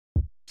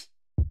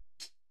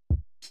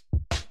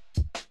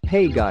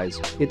Hey guys,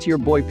 it's your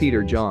boy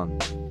Peter John.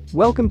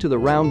 Welcome to the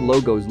Round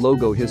Logos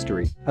Logo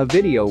History, a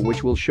video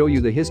which will show you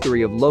the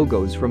history of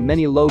logos from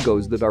many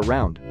logos that are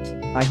round.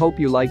 I hope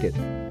you like it.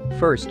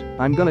 First,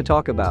 I'm gonna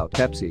talk about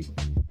Pepsi.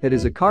 It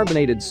is a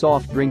carbonated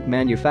soft drink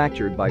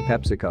manufactured by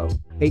PepsiCo,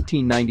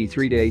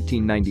 1893 to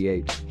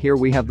 1898. Here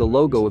we have the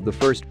logo of the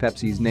first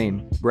Pepsi's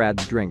name,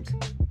 Brad's Drink.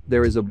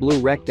 There is a blue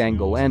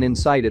rectangle and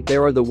inside it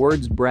there are the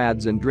words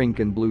Brad's and Drink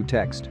in blue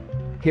text.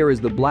 Here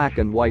is the black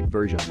and white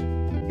version.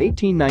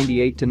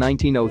 1898 to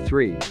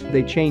 1903,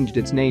 they changed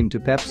its name to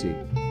Pepsi.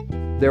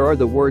 There are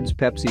the words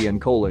Pepsi and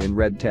Cola in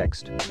red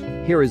text.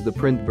 Here is the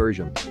print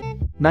version.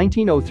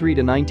 1903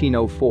 to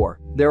 1904,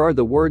 there are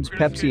the words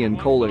Pepsi and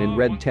Cola in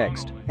red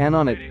text, and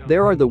on it,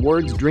 there are the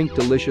words Drink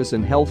Delicious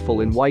and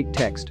Healthful in white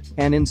text,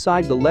 and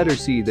inside the letter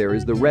C there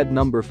is the red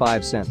number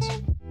 5 cents.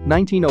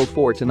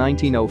 1904 to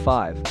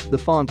 1905, the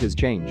font has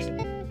changed.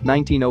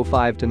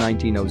 1905 to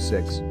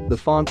 1906, the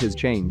font has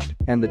changed,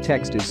 and the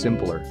text is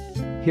simpler.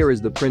 Here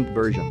is the print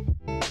version.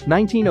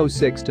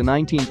 1906 to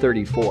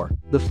 1934,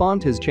 the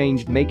font has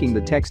changed making the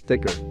text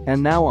thicker,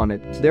 and now on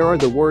it, there are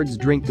the words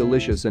Drink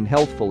Delicious and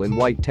Healthful in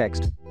white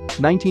text.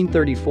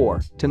 1934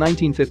 to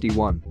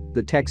 1951,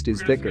 the text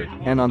is thicker,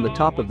 and on the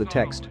top of the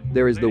text,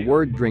 there is the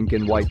word Drink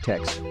in white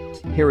text.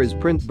 Here is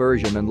print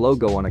version and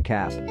logo on a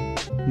cap.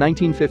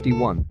 1951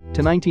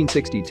 to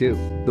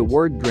 1962, the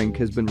word Drink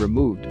has been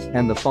removed,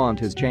 and the font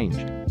has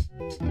changed.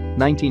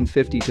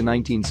 1950 to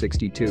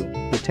 1962,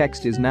 the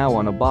text is now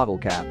on a bottle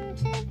cap.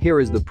 Here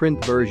is the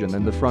print version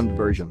and the front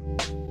version.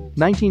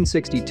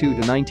 1962 to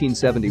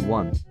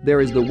 1971,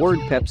 there is the word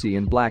Pepsi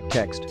in black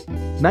text.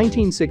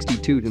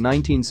 1962 to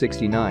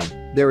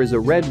 1969, there is a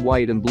red,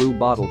 white and blue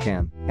bottle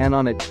can, and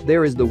on it,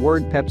 there is the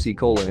word Pepsi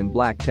Cola in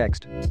black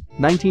text.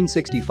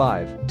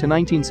 1965 to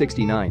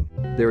 1969,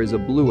 there is a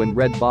blue and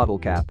red bottle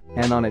cap,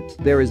 and on it,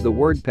 there is the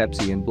word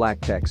Pepsi in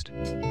black text.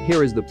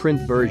 Here is the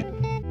print version.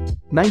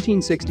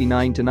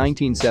 1969 to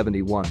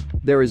 1971,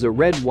 there is a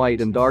red, white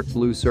and dark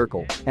blue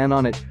circle, and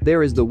on it,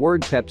 there is the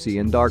word Pepsi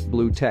in dark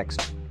blue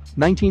text.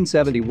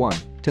 1971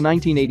 to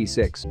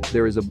 1986,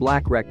 there is a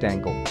black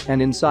rectangle,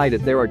 and inside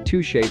it there are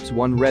two shapes,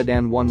 one red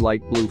and one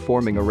light blue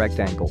forming a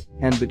rectangle,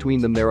 and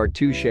between them there are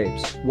two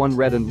shapes, one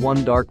red and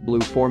one dark blue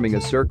forming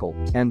a circle,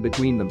 and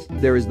between them,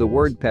 there is the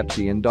word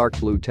Pepsi in dark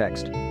blue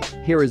text.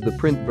 Here is the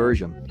print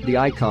version, the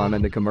icon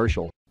and a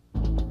commercial.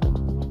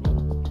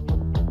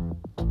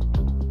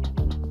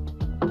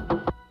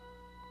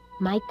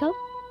 Michael?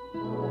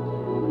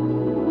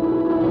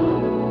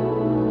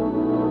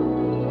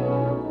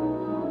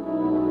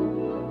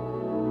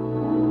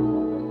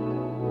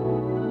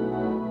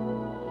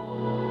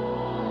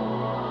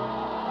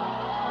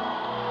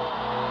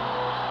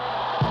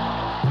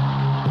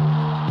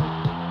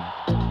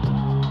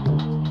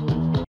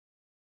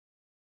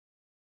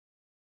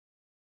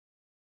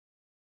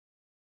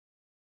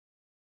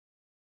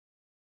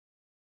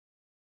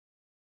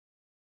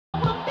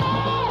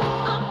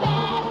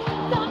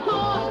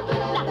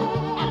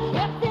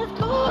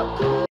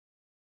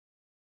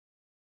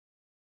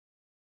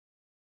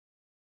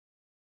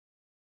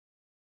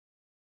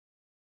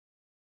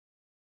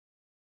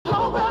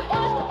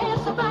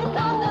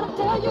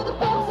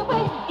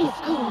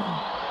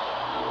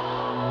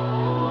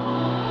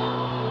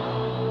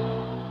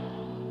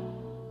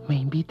 ¿Me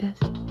invitas?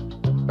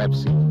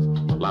 Pepsi,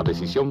 la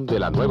decisión de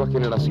la nueva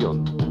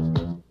generación.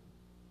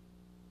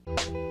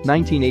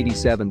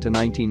 1987 to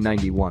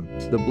 1991,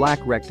 the black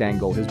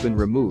rectangle has been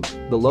removed,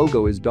 the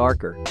logo is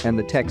darker, and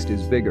the text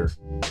is bigger.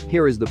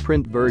 Here is the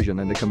print version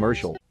and a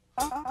commercial.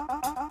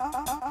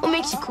 What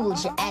makes you cool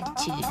is your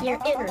attitude, your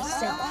inner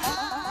self.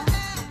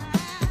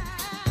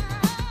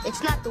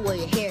 It's not the way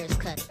your hair is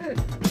cut.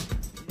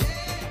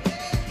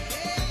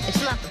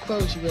 It's not the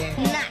clothes you wear.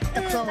 Not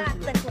the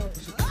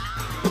clothes you wear.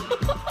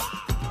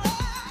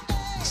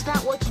 It's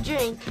not what you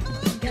drink.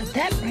 You got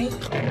that right.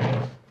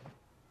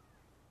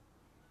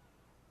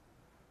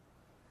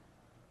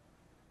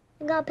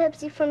 You got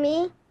Pepsi for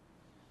me?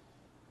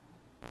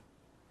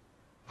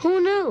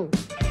 Who knew?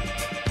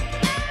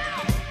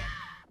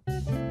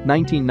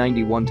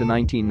 1991 to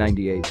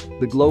 1998,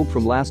 the globe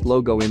from last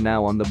logo in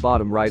now on the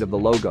bottom right of the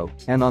logo,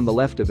 and on the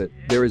left of it,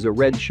 there is a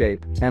red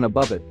shape, and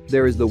above it,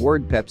 there is the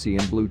word Pepsi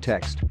in blue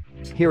text.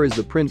 Here is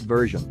the print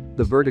version,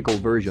 the vertical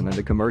version and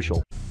a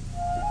commercial.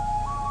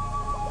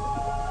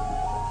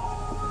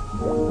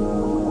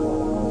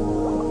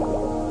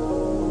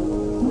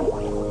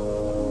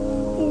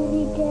 Is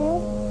he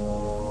dead?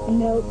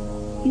 Nope,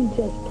 he's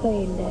just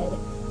plain dead.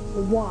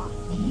 Watch.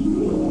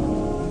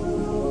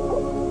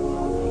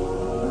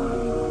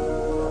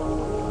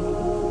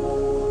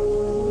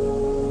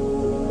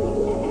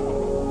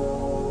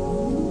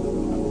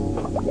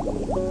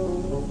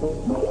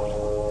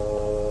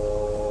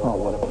 Oh,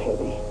 what a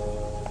pity.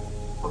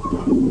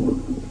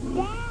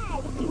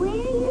 Dad, where do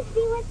you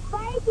see what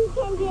Spiky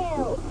can do?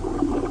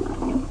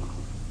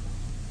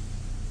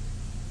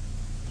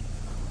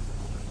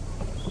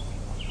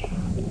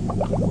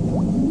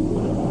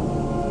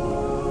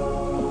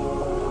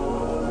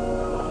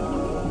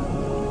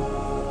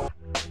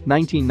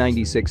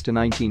 1996 to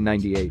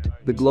 1998,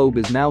 the globe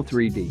is now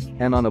 3D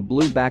and on a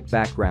blue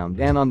background,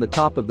 and on the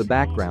top of the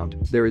background,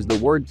 there is the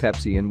word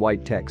Pepsi in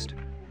white text.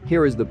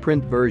 Here is the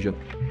print version.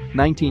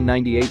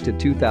 1998 to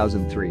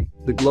 2003,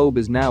 the globe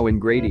is now in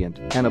gradient,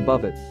 and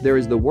above it, there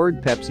is the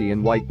word Pepsi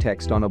in white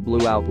text on a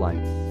blue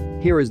outline.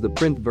 Here is the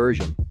print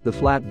version, the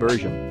flat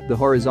version, the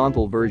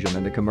horizontal version,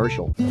 and a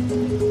commercial.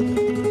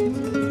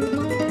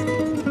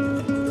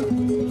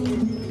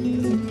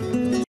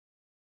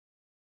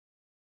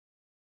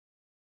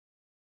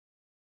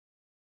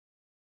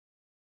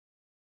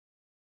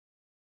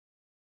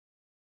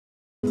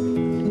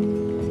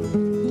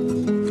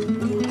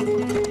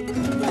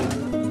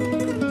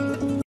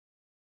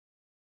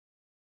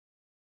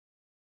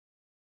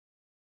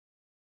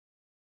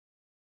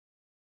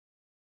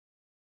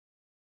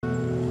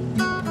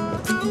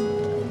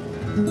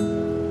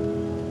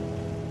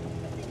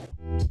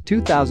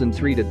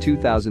 2003 to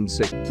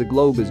 2006, the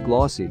globe is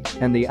glossy,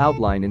 and the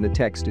outline in the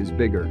text is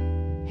bigger.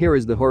 Here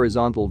is the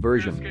horizontal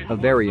version, a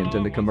variant,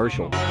 and a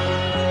commercial.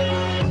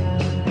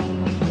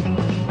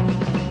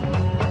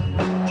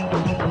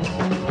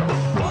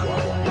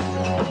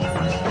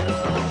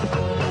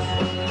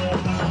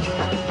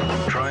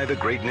 Try the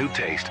great new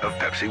taste of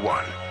Pepsi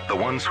One, the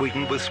one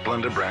sweetened with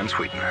Splenda brand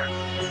sweetener.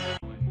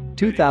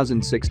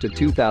 2006 to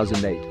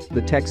 2008,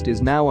 the text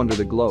is now under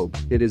the globe,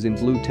 it is in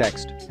blue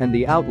text, and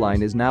the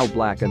outline is now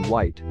black and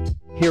white.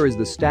 Here is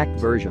the stacked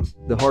version,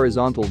 the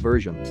horizontal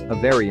version, a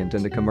variant,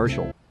 and a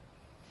commercial.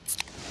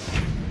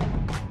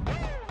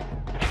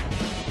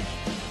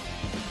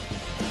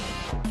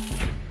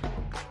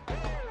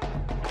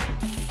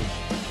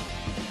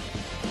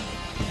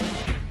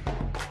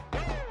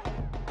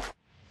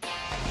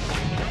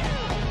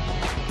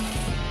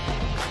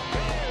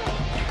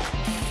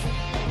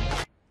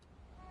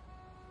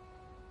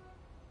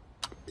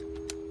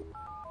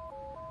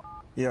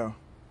 Yo,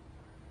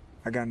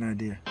 I got an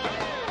idea.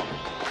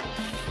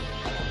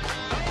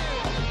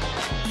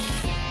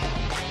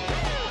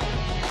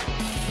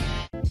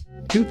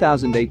 In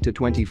 2008 to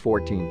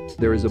 2014,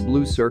 there is a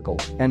blue circle,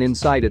 and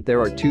inside it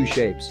there are two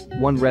shapes,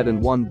 one red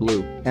and one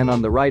blue, and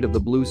on the right of the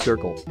blue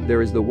circle,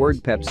 there is the word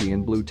Pepsi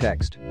in blue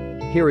text.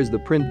 Here is the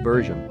print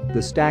version,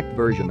 the stacked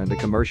version, and a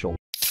commercial.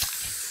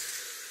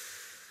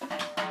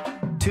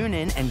 Tune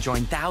in and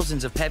join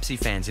thousands of Pepsi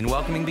fans in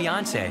welcoming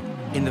Beyoncé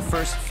in the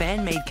first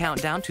fan-made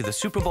countdown to the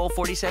Super Bowl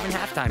 47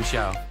 halftime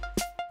show.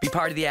 Be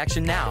part of the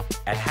action now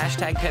at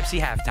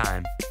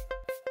 #PepsiHalftime.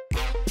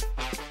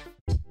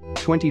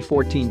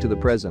 2014 to the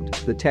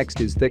present, the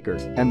text is thicker,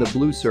 and the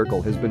blue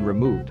circle has been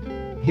removed.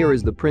 Here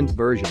is the print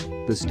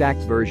version, the stacked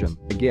version,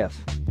 a GIF,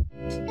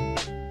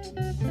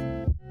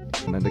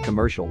 and a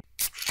commercial.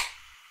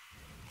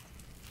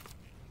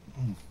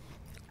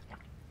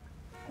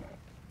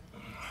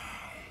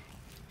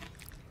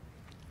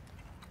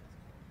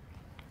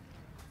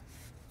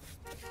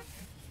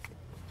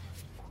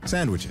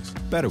 Sandwiches,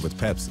 better with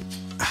Pepsi.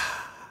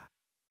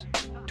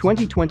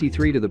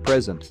 2023 to the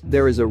present,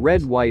 there is a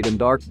red, white, and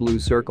dark blue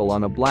circle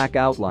on a black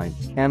outline,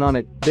 and on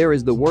it, there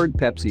is the word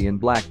Pepsi in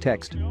black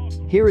text.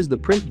 Here is the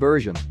print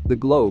version, the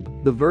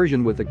globe, the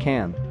version with a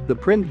can, the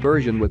print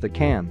version with a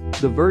can,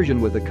 the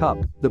version with a cup,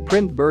 the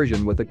print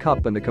version with a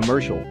cup, and a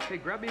commercial. Hey,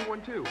 grab me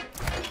one too.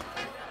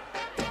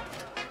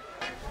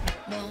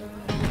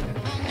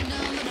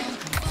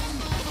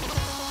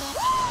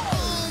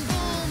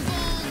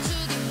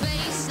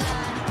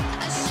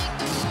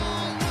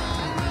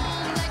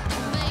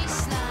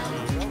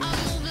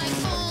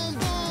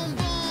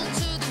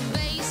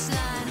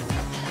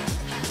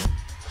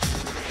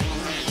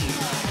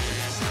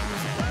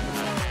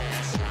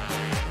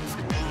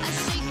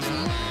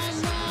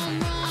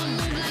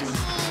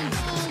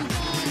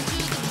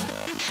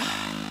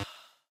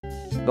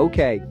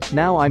 Okay,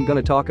 now I'm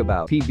gonna talk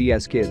about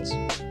PBS Kids.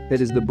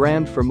 It is the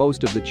brand for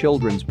most of the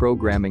children's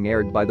programming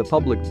aired by the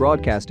public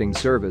broadcasting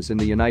service in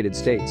the United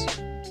States.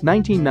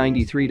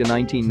 1993 to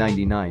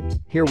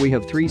 1999, here we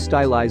have three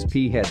stylized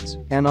P heads,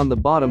 and on the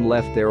bottom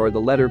left there are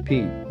the letter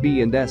P,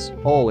 B, and S,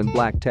 all in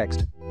black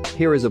text.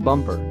 Here is a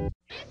bumper.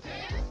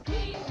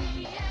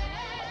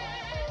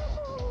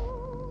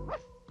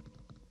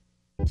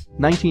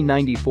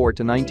 (1994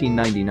 to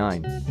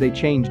 1999), they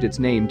changed its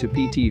name to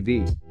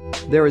PTV.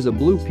 There is a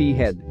blue P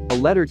head, a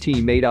letter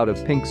T made out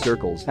of pink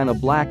circles, and a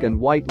black and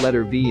white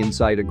letter V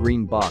inside a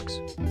green box.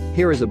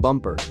 Here is a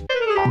bumper.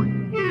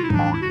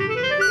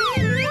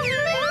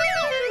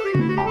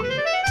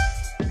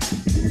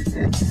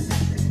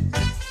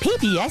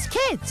 PBS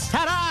Kids!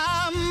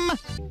 Ta-da!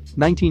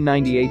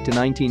 1998 to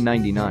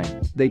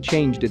 1999, they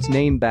changed its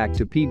name back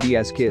to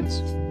PBS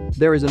Kids.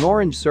 There is an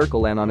orange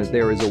circle, and on it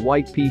there is a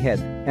white P head,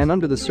 and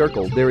under the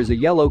circle there is a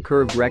yellow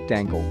curved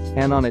rectangle,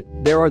 and on it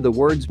there are the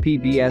words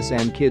PBS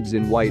and Kids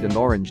in white and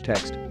orange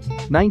text.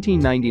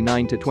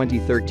 1999 to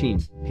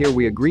 2013, here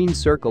we a green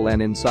circle,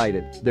 and inside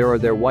it there are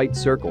their white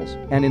circles,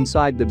 and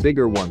inside the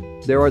bigger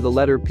one there are the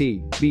letter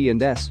P, B,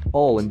 and S,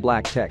 all in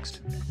black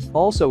text.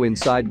 Also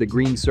inside the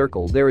green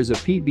circle there is a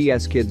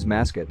PBS Kids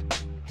mascot.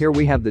 Here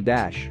we have the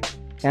dash.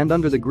 And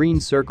under the green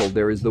circle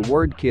there is the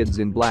word Kids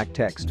in black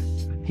text.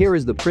 Here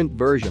is the print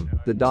version,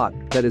 the dot,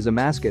 that is a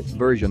mascot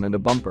version and a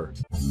bumper.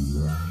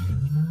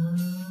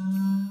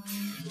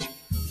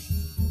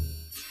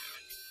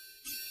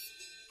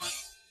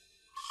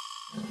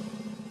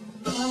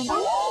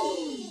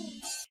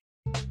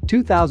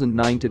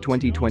 (2009 to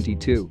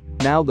 2022).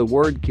 Now the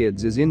word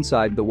kids is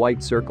inside the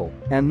white circle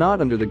and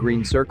not under the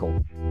green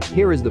circle.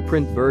 Here is the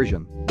print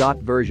version, dot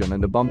version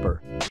and a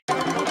bumper.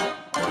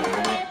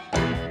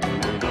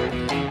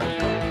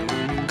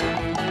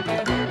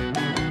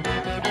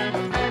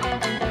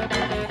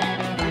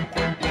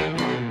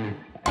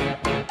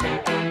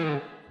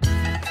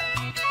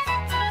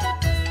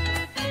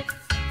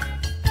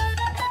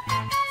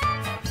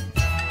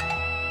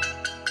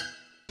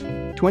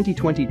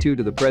 (2022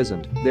 to the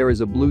present), there is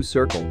a blue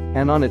circle,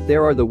 and on it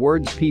there are the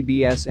words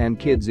PBS and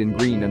kids in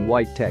green and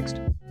white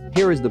text.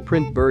 Here is the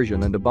print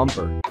version and a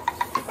bumper.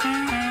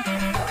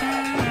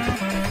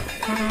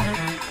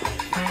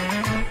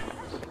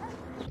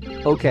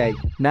 Okay,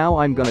 now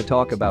I'm gonna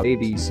talk about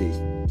ABC.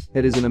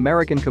 It is an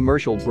American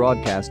commercial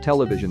broadcast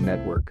television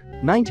network.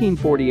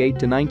 1948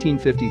 to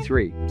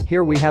 1953.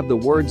 Here we have the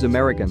words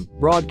American,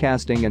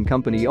 Broadcasting and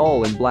Company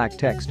all in black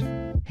text.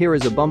 Here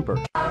is a bumper.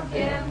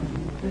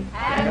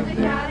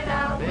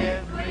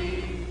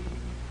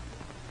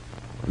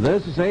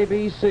 This is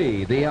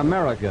ABC, the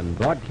American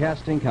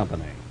Broadcasting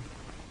Company.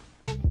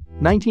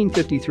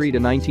 1953 to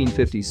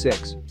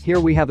 1956. Here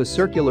we have a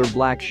circular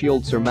black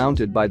shield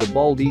surmounted by the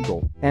bald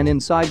eagle, and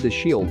inside the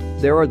shield,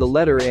 there are the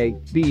letter A,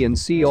 B and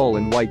C all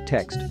in white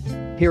text.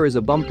 Here is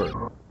a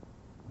bumper.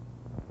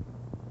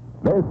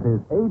 This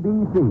is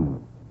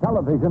ABC,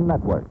 Television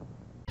Network.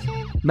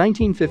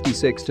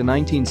 1956 to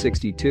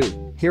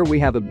 1962. Here we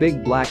have a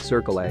big black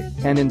circle A,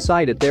 and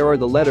inside it there are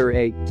the letter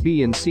A,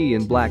 B and C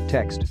in black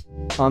text.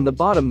 On the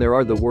bottom there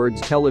are the words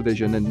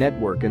television and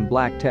network in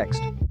black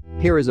text.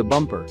 Here is a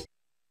bumper.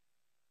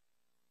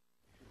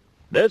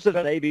 This is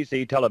an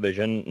ABC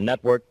Television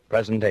Network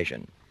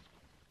presentation.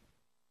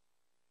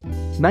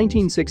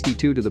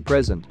 1962 to the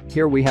present.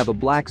 Here we have a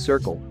black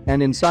circle,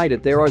 and inside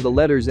it there are the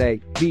letters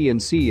A, B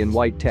and C in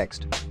white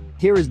text.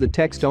 Here is the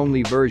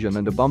text-only version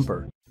and a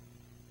bumper.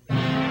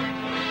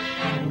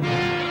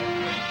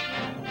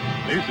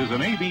 This is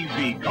an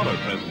ABC color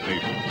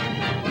presentation.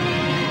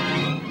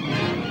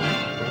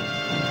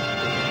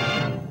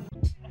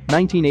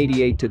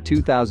 1988 to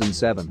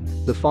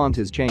 2007. The font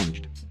has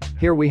changed.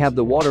 Here we have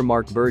the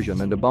watermark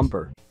version and a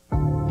bumper.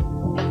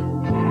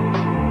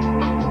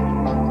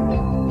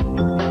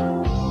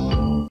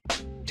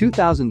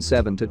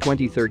 (2007 to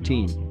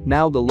 2013).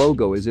 Now the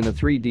logo is in a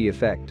 3D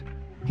effect.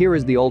 Here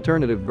is the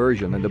alternative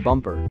version and a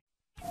bumper.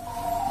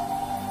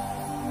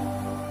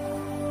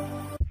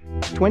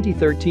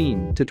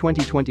 2013 to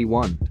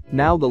 2021.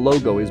 Now the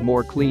logo is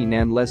more clean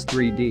and less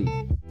 3D.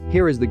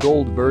 Here is the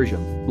gold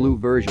version, blue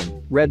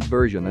version, red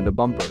version and a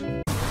bumper.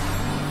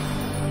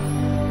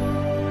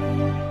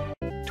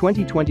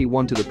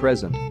 2021 to the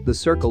present. The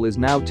circle is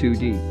now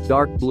 2D,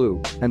 dark blue,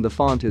 and the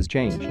font has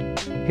changed.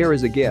 Here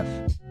is a GIF.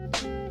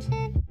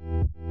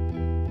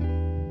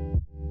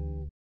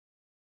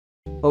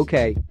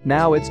 Okay,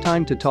 now it's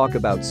time to talk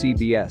about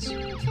CBS.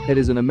 It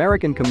is an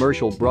American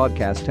commercial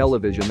broadcast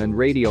television and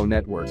radio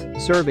network,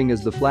 serving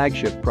as the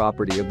flagship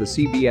property of the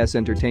CBS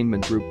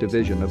Entertainment Group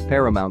division of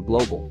Paramount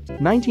Global.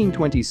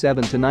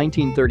 1927 to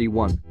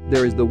 1931,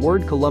 there is the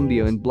word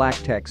Columbia in black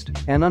text,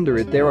 and under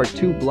it there are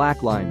two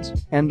black lines,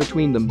 and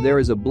between them there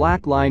is a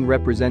black line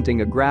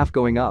representing a graph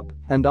going up,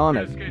 and on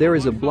it, there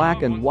is a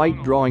black and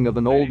white drawing of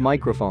an old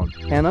microphone,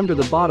 and under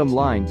the bottom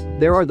line,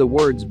 there are the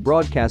words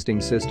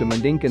Broadcasting System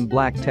and ink in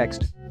black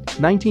text.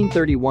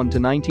 1931 to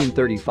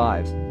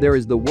 1935, there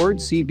is the word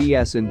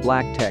CBS in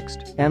black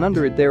text, and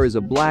under it there is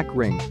a black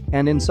ring,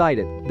 and inside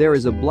it, there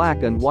is a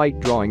black and white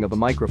drawing of a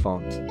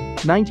microphone.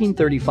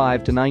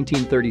 1935 to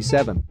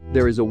 1937,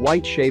 there is a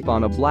white shape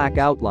on a black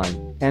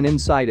outline, and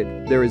inside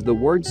it, there is the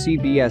word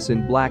CBS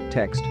in black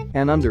text,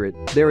 and under it,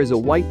 there is a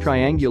white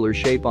triangular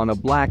shape on a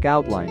black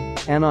outline,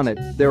 and on it,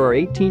 there are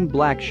 18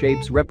 black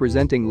shapes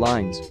representing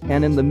lines,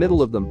 and in the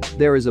middle of them,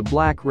 there is a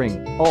black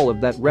ring, all of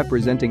that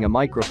representing a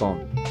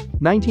microphone.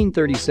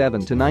 1937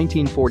 to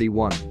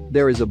 1941,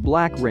 there is a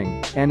black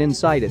ring, and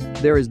inside it,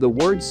 there is the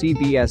word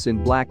CBS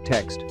in black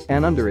text,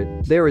 and under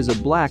it, there is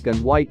a black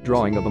and white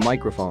drawing of a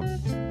microphone.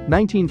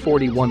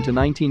 1941 to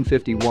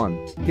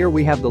 1951, here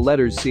we have the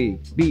letters C,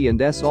 B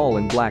and S all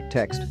in black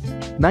text.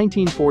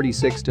 1946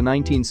 to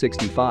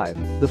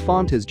 1965, the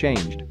font has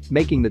changed,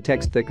 making the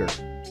text thicker.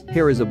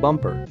 Here is a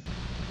bumper.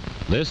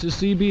 This is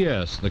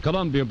CBS, the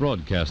Columbia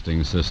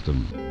Broadcasting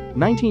System.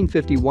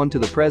 1951 to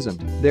the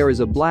present, there is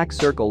a black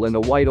circle in a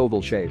white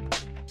oval shape.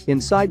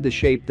 Inside the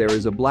shape there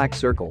is a black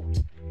circle.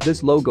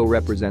 This logo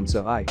represents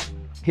a eye.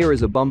 Here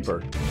is a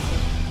bumper.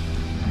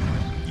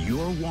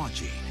 You're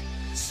watching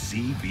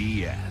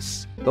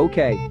CBS.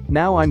 Okay,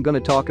 now I'm gonna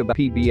talk about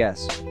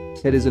PBS.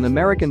 It is an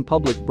American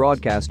public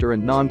broadcaster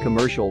and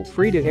non-commercial,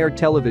 free-to-air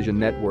television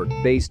network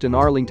based in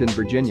Arlington,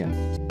 Virginia.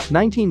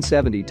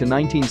 1970 to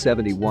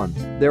 1971,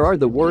 there are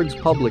the words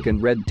public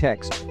in red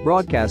text,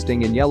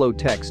 broadcasting in yellow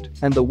text,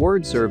 and the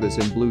word service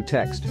in blue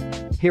text.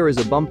 Here is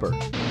a bumper.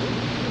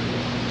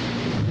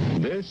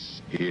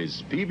 This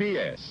is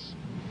PBS,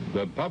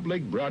 the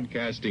Public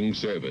Broadcasting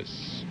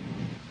Service.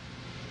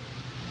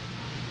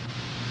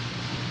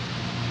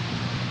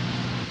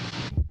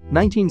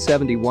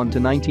 (1971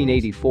 to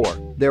 1984),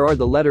 there are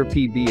the letter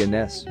P, B and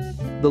S.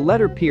 The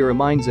letter P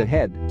reminds a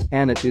head,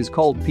 and it is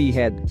called P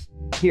head.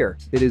 Here,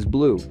 it is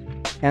blue.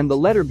 And the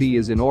letter B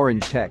is in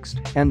orange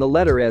text, and the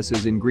letter S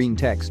is in green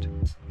text.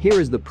 Here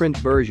is the print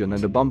version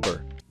and a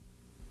bumper.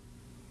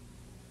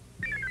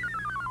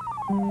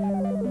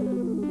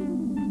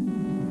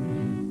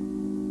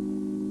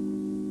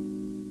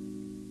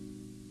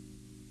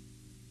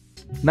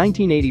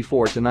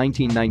 (1984 to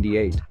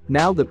 1998),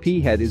 now the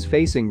P head is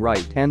facing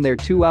right and there are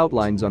two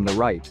outlines on the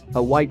right,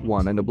 a white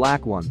one and a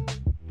black one.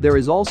 There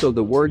is also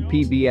the word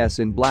PBS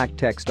in black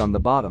text on the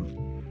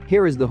bottom.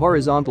 Here is the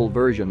horizontal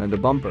version and a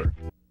bumper.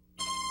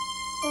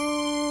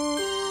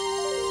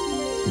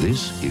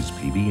 This is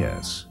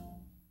PBS.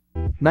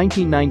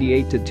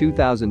 1998 to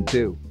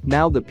 2002,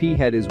 now the P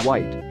head is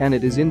white and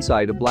it is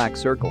inside a black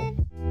circle.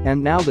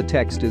 And now the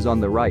text is on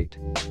the right.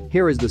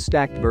 Here is the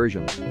stacked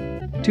version.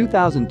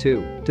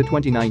 2002 to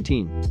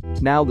 2019,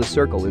 now the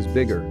circle is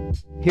bigger.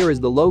 Here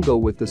is the logo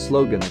with the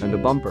slogan and a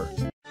bumper.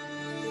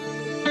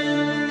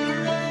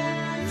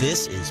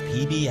 This is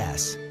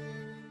PBS.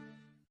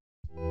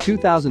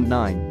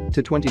 2009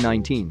 to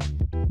 2019,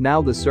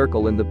 now the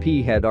circle and the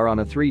P head are on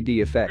a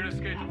 3D effect.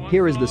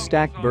 Here is the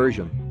stacked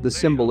version, the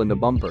symbol and a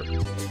bumper.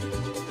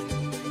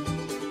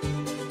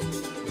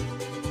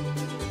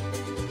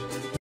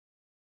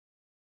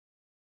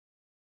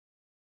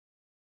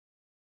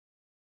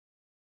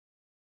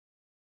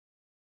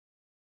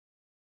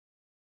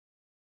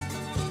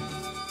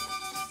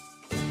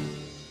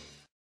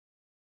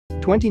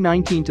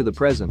 (2019 to the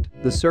present),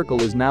 the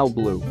circle is now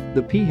blue,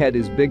 the P head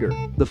is bigger,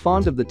 the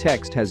font of the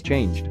text has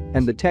changed,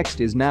 and the text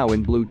is now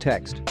in blue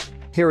text.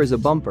 Here is a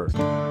bumper.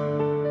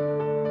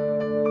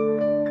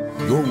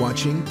 You're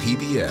watching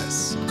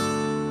PBS.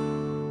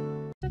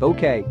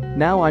 Okay,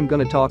 now I'm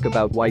gonna talk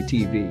about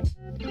YTV.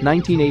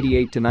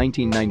 1988 to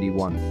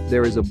 1991,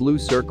 there is a blue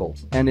circle,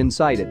 and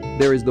inside it,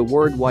 there is the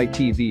word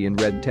YTV in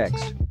red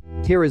text.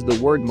 Here is the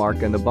word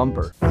mark and a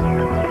bumper.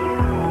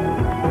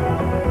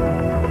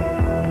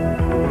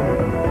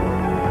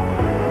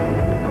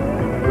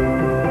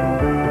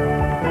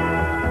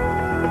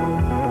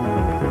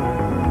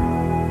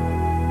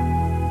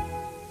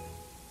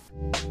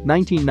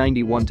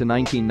 (1991 to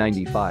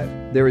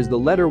 1995), there is the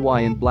letter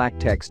Y in black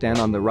text and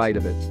on the right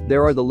of it,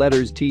 there are the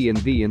letters T and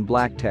V in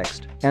black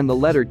text, and the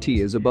letter T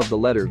is above the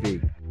letter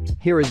V.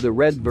 Here is the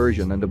red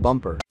version and a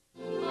bumper.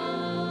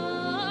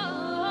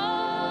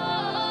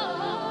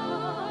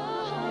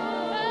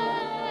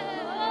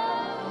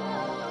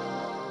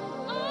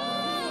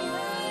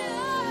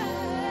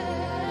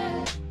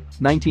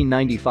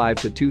 (1995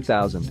 to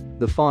 2000),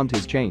 the font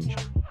is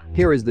changed.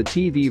 Here is the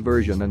TV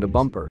version and a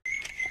bumper.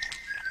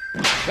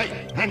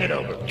 Hey, hand it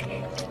over.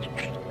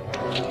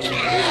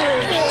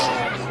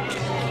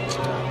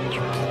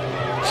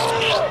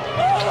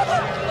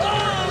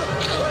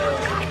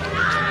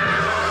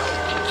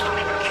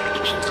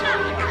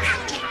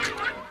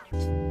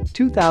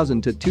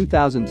 (2000 to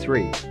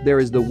 2003), there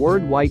is the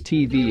word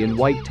YTV in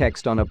white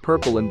text on a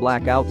purple and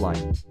black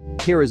outline.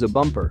 Here is a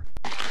bumper.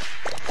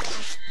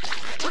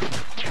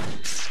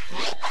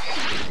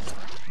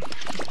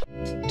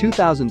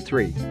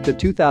 (2003 to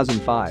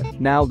 2005),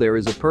 now there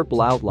is a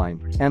purple outline,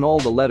 and all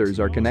the letters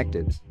are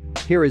connected.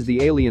 Here is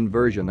the alien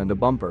version and a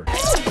bumper.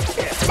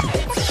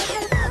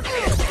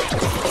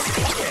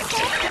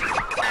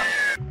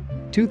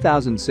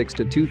 (2006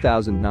 to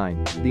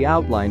 2009), the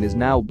outline is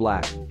now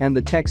black, and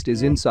the text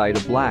is inside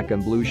a black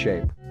and blue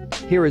shape.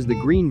 Here is the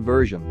green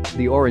version,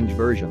 the orange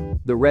version,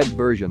 the red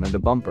version and a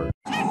bumper.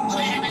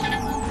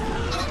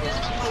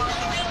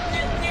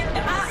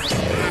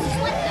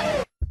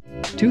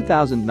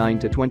 2009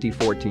 to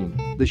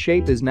 2014, the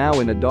shape is now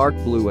in a dark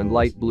blue and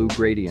light blue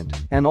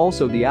gradient, and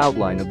also the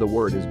outline of the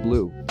word is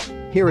blue.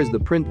 Here is the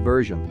print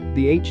version,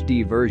 the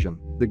HD version,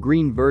 the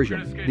green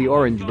version, the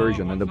orange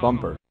version and a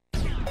bumper.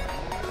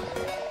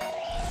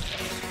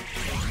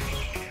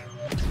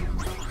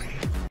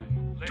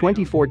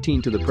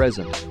 (2014 to the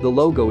present), the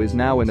logo is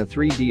now in a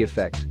 3D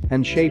effect,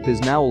 and shape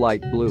is now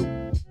light blue.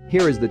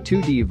 Here is the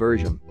 2D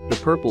version, the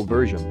purple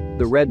version,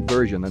 the red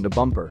version and a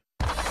bumper.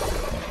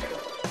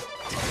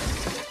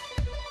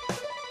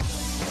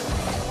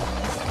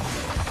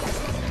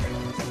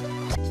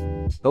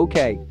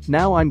 Okay,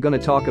 now I'm gonna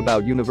talk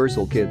about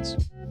Universal Kids.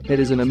 It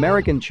is an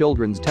American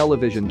children's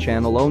television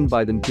channel owned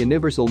by the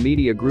Universal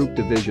Media Group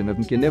division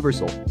of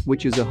Universal,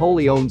 which is a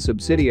wholly owned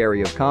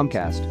subsidiary of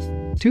Comcast.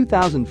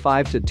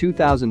 2005 to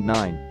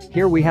 2009,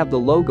 here we have the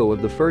logo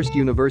of the first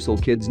Universal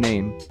Kids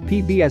name,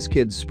 PBS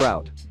Kids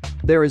Sprout.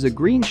 There is a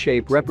green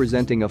shape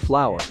representing a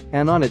flower,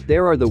 and on it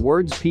there are the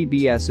words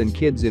PBS and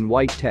kids in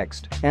white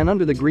text, and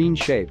under the green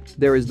shape,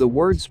 there is the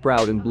word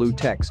sprout in blue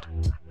text.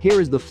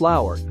 Here is the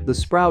flower, the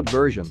sprout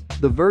version,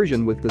 the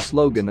version with the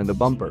slogan and a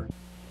bumper.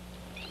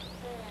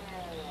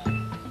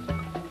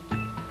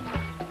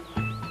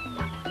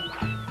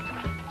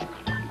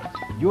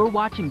 You're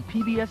watching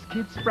PBS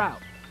Kids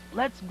Sprout.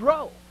 Let's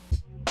grow!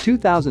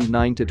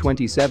 2009 to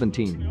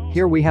 2017,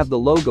 here we have the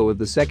logo of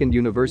the second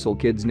Universal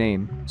Kids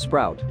name,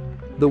 Sprout.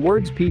 The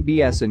words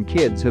PBS and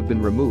kids have been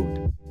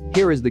removed.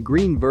 Here is the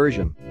green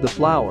version, the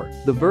flower,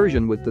 the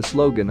version with the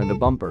slogan and a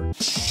bumper.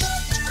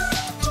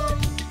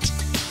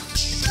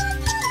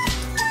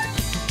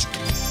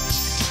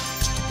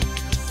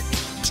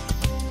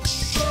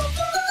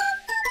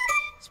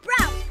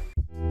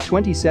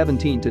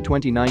 2017 to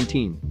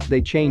 2019,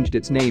 they changed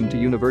its name to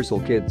Universal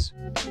Kids.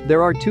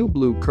 There are two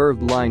blue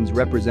curved lines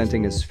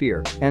representing a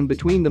sphere, and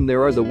between them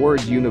there are the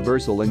words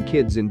Universal and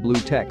Kids in blue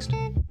text.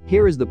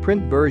 Here is the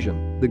print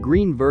version, the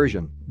green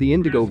version, the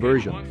indigo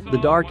version, the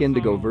dark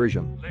indigo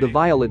version, the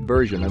violet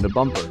version and a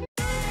bumper.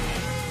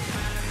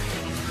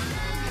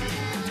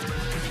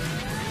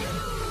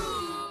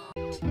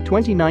 From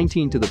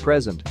 2019 to the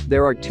present,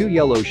 there are two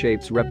yellow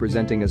shapes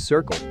representing a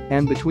circle,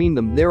 and between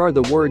them there are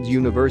the words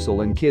Universal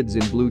and Kids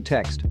in blue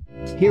text.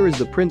 Here is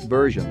the print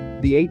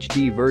version, the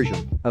HD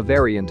version, a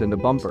variant and a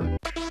bumper.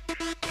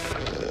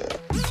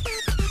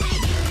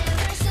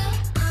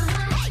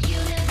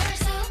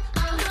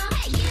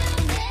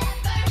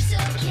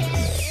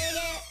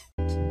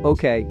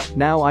 Okay,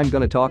 now I'm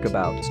gonna talk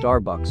about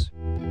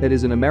Starbucks. It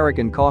is an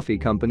American coffee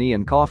company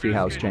and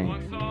coffeehouse chain.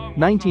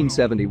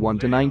 1971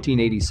 to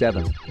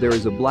 1987, there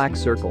is a black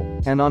circle,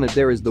 and on it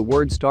there is the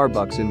word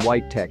Starbucks in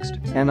white text,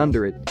 and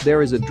under it,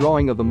 there is a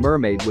drawing of a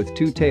mermaid with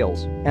two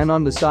tails, and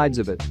on the sides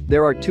of it,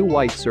 there are two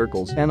white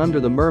circles, and under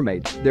the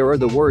mermaid, there are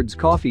the words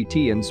coffee,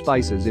 tea and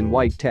spices in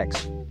white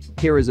text.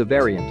 Here is a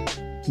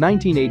variant.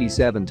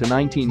 1987 to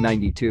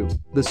 1992,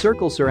 the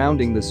circle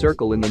surrounding the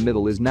circle in the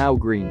middle is now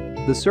green,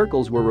 the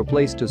circles were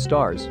replaced to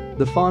stars,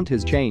 the font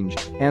has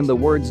changed, and the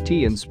words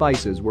tea and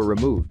spices were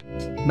removed.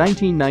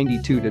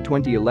 1992 to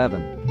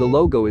 2011, the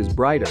logo is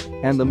brighter,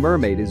 and the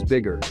mermaid is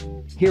bigger.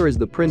 Here is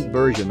the print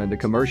version and a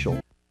commercial.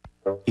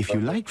 If you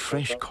like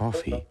fresh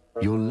coffee,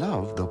 you'll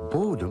love the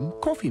Boredom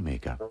Coffee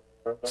Maker.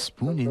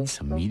 Spoon in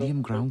some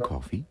medium ground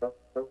coffee,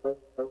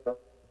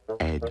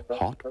 add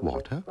hot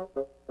water,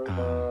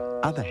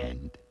 other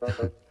hand.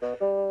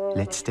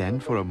 Let's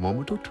stand for a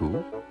moment or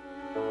two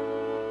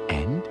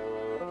and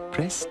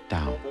press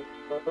down.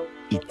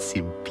 It's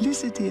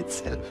simplicity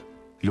itself.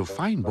 You'll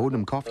find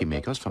Bodum coffee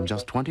makers from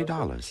just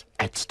 $20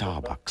 at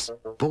Starbucks.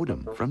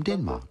 Bodum from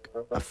Denmark,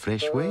 a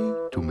fresh way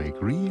to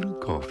make real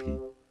coffee.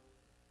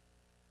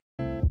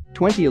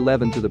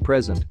 2011 to the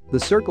present, the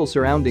circle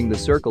surrounding the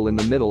circle in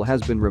the middle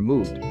has been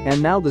removed,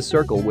 and now the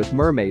circle with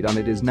mermaid on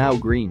it is now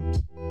green.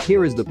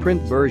 Here is the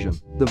print version,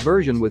 the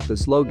version with the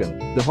slogan,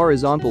 the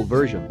horizontal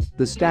version,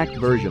 the stacked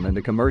version and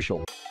a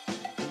commercial.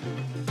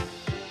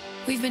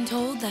 We've been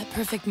told that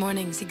perfect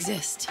mornings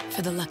exist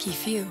for the lucky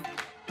few.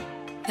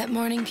 That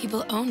morning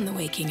people own the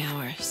waking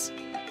hours.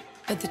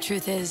 But the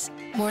truth is,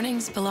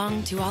 mornings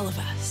belong to all of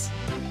us.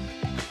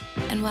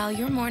 And while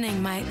your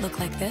morning might look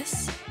like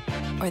this,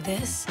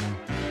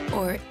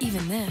 or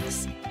even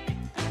this,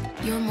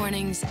 your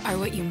mornings are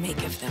what you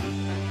make of them.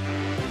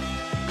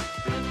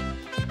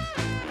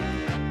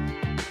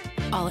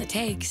 All it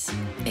takes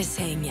is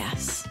saying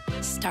yes.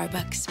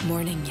 Starbucks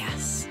Morning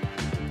Yes.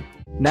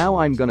 Now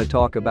I'm gonna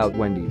talk about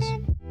Wendy's.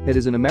 It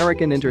is an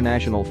American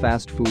international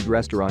fast food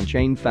restaurant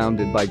chain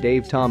founded by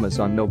Dave Thomas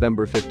on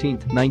November 15,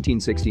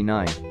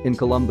 1969, in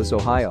Columbus,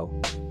 Ohio.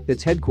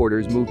 Its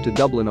headquarters moved to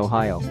Dublin,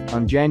 Ohio,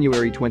 on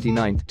January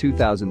 29,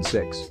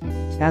 2006.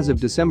 As of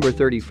December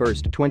 31,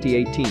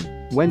 2018,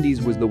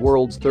 Wendy's was the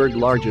world's third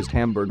largest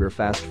hamburger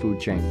fast food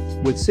chain,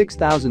 with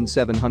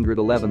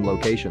 6,711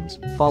 locations,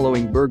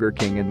 following Burger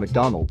King and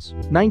McDonald's.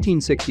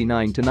 1969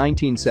 to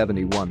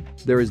 1971,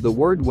 there is the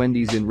word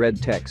Wendy's in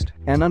red text,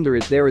 and under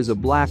it there is a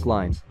black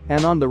line,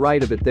 and on the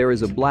right of it there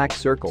is a black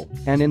circle,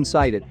 and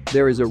inside it,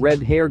 there is a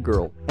red hair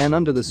girl, and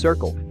under the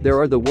circle, there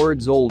are the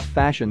words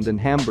old-fashioned and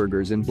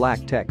hamburgers in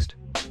black text.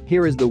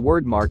 Here is the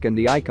word mark and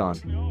the icon.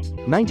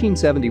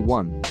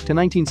 1971 to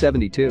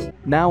 1972,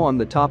 now on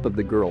the top of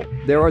the girl,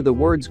 there are the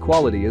words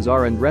quality is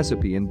our and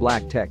recipe in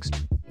black text.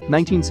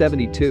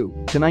 1972 to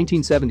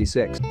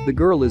 1976, the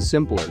girl is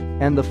simpler,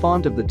 and the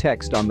font of the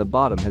text on the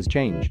bottom has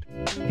changed.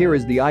 Here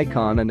is the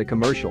icon and a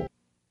commercial.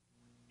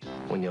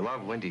 When you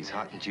love Wendy's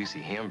hot and juicy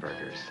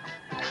hamburgers,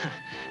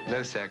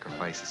 no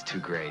sacrifice is too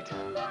great.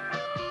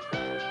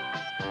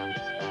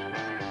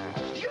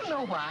 You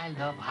know why I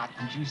love hot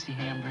and juicy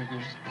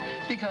hamburgers?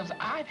 Because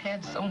I've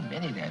had so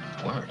many that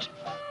weren't.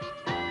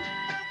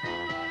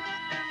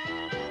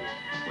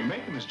 We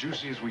make them as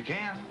juicy as we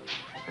can.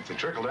 If they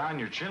trickle down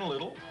your chin a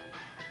little,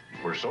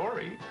 we're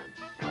sorry.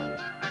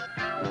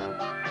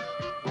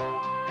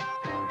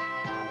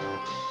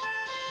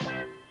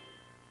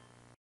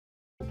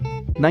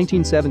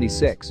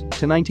 1976 to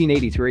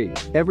 1983,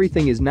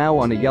 everything is now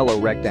on a yellow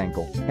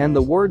rectangle, and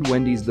the word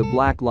Wendy's, the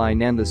black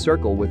line and the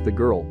circle with the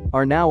girl,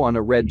 are now on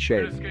a red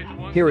shape.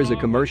 Here is a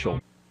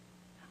commercial.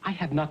 I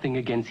have nothing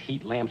against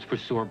heat lamps for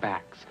sore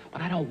backs,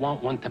 but I don't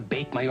want one to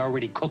bake my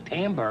already cooked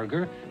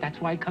hamburger. That's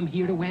why I come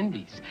here to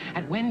Wendy's.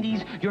 At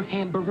Wendy's, your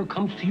hamburger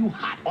comes to you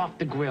hot off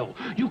the grill.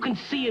 You can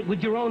see it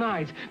with your own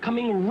eyes,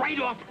 coming right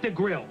off the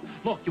grill.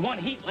 Look, you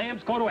want heat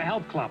lamps? Go to a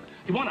health club.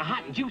 You want a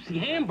hot and juicy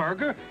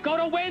hamburger? Go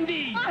to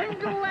Wendy's. I'm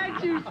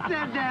glad you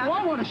said that. Well,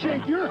 I want to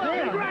shake your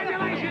hand.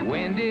 Congratulations.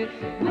 Wendy's.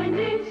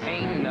 Wendy's.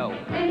 Ain't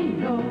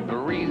no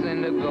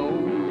reason to go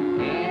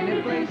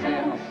anyplace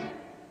else.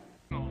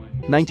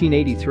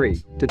 1983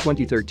 to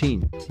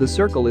 2013, the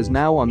circle is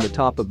now on the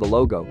top of the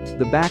logo,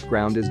 the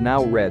background is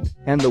now red,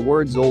 and the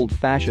words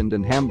old-fashioned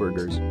and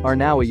hamburgers are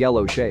now a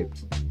yellow shape.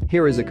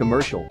 Here is a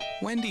commercial.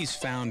 Wendy's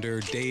founder,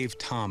 Dave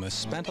Thomas,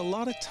 spent a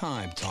lot of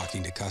time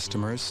talking to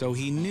customers, so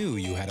he knew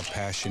you had a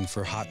passion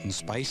for hot and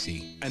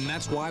spicy. And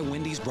that's why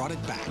Wendy's brought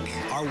it back.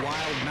 Our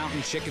wild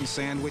mountain chicken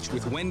sandwich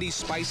with Wendy's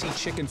spicy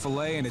chicken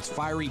filet and its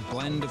fiery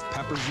blend of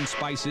peppers and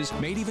spices,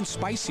 made even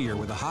spicier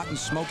with a hot and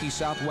smoky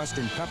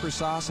southwestern pepper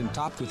sauce and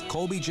topped with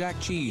Colby Jack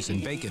cheese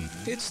and bacon.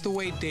 It's the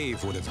way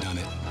Dave would have done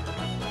it.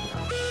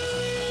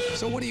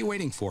 So what are you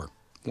waiting for?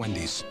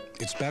 Wendy's.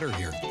 It's better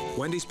here.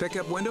 Wendy's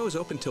pickup window is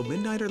open till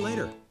midnight or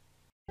later.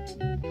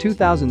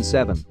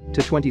 2007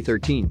 to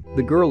 2013,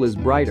 the girl is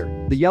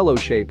brighter, the yellow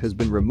shape has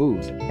been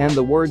removed, and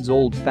the words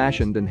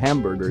old-fashioned and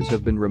hamburgers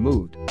have been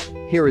removed.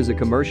 Here is a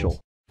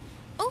commercial.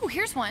 Oh,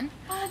 here's one.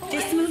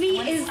 This movie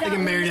is They get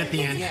married at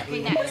the end.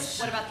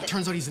 What about this?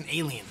 Turns out he's an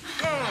alien.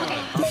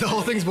 The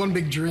whole thing's one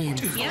big dream.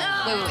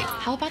 Yeah. Wait.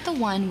 How about the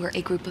one where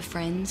a group of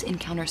friends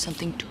encounter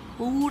something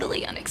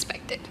totally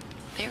unexpected?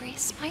 Very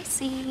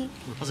spicy.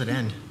 How's it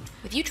end?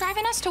 With you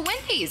driving us to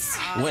Wendy's.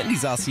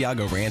 Wendy's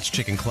Asiago Ranch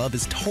Chicken Club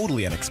is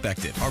totally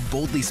unexpected. Our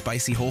boldly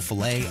spicy whole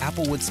filet,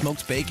 applewood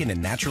smoked bacon,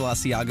 and natural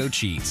Asiago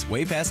cheese.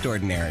 Way past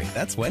ordinary.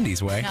 That's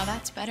Wendy's way. Now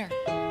that's better.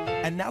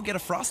 And now get a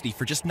Frosty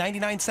for just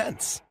 99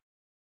 cents.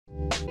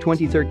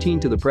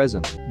 2013 to the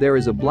present, there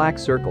is a black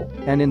circle,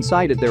 and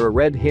inside it there a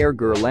red hair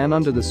girl, and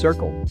under the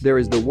circle, there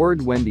is the word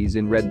Wendy's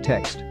in red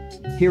text.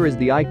 Here is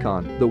the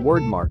icon, the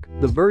word mark,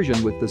 the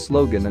version with the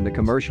slogan and a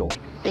commercial.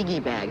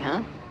 Biggie bag,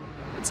 huh?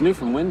 It's new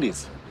from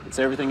Wendy's. It's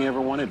everything you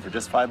ever wanted for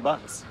just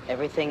 $5.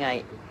 Everything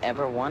I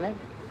ever wanted?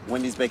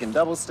 Wendy's bacon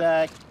double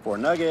stack, 4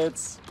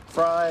 nuggets,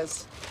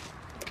 fries,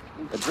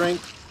 a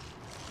drink,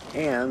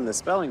 and the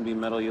spelling bee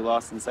medal you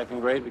lost in 2nd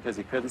grade because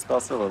you couldn't spell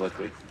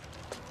soliloquy.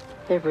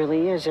 There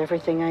really is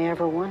everything I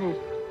ever wanted.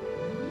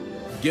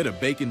 Get a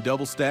bacon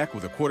double stack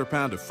with a 1/4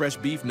 pound of fresh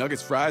beef,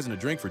 nuggets, fries, and a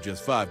drink for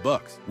just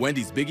 $5.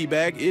 Wendy's Biggie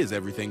Bag is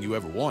everything you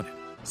ever wanted.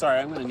 Sorry,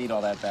 I'm gonna need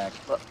all that back.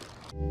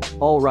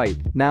 Alright,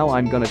 now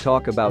I'm gonna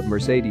talk about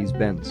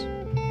Mercedes-Benz.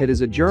 It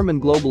is a German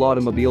global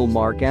automobile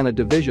marque and a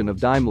division of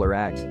Daimler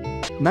AG.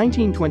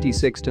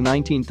 1926 to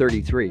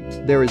 1933,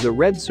 there is a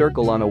red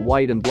circle on a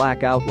white and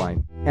black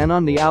outline, and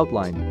on the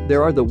outline,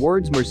 there are the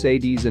words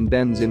Mercedes and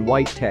Benz in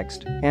white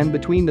text, and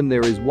between them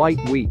there is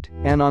white wheat,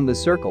 and on the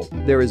circle,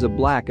 there is a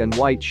black and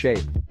white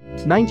shape.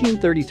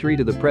 1933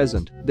 to the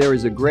present, there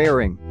is a gray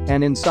ring,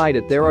 and inside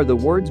it there are the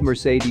words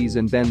Mercedes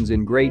and Benz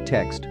in gray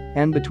text,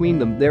 and between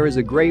them there is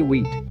a gray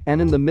wheat,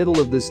 and in the middle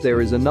of this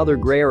there is another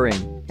gray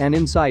ring, and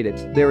inside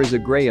it, there is a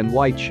gray and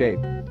white shape.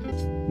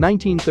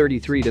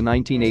 1933 to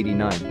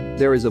 1989,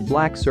 there is a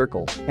black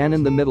circle, and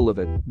in the middle of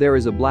it, there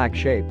is a black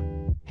shape.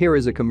 Here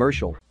is a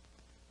commercial.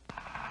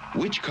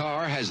 Which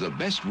car has the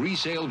best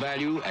resale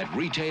value at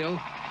retail?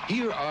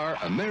 Here are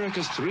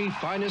America's 3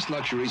 finest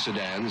luxury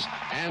sedans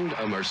and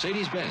a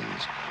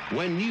Mercedes-Benz.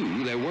 When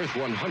new, they're worth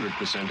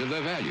 100% of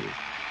their value.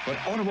 But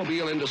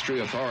automobile industry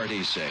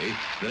authorities say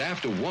that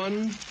after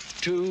 1,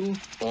 2,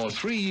 or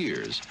 3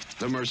 years,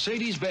 the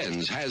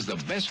Mercedes-Benz has the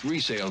best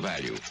resale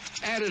value.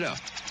 Add it up.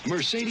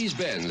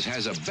 Mercedes-Benz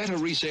has a better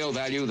resale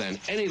value than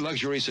any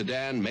luxury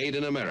sedan made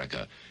in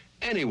America.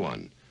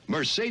 Anyone.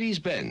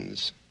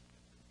 Mercedes-Benz.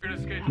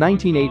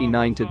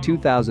 1989 to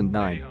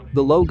 2009,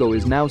 the logo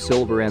is now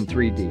silver and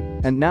 3D,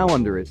 and now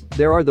under it,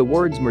 there are the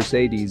words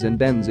Mercedes and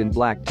Benz in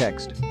black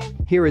text.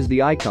 Here is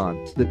the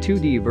icon, the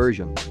 2D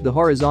version, the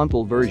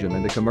horizontal version,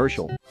 and a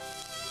commercial. Hey,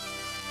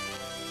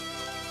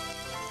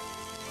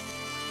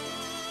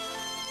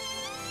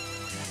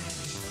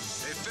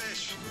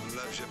 fish,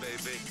 loves you,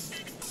 baby.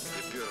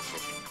 You're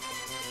beautiful.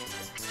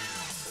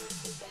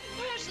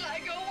 Where shall I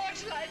go? What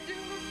shall I do?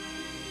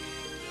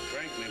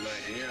 Frankly, my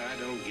dear, I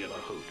don't give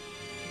a hoot.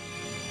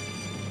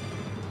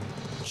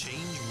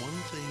 Change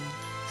one thing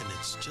and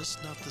it's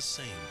just not the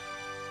same.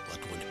 But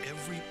when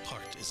every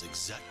part is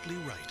exactly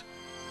right.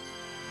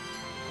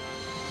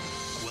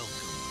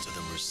 Welcome to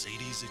the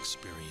Mercedes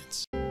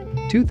experience.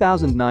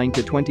 2009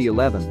 to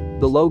 2011,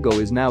 the logo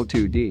is now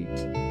 2D.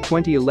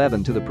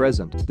 2011 to the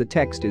present, the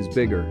text is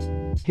bigger.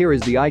 Here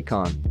is the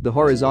icon, the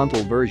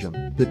horizontal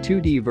version, the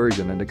 2D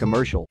version, and a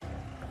commercial.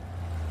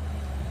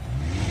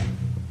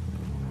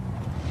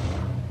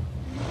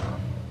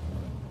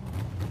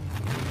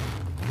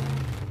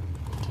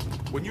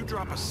 When you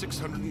drop a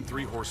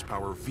 603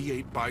 horsepower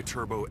V8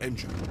 bi-turbo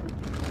engine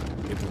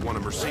into one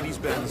of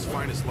Mercedes-Benz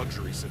finest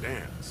luxury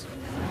sedans,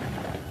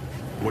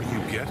 what do you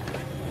get?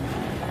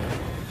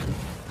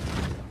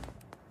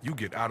 You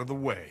get out of the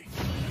way.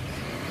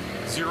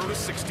 0 to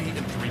 60 in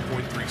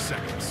 3.3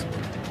 seconds.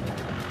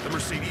 The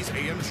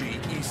Mercedes-AMG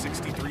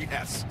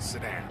E63S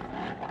sedan.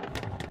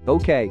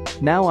 Okay,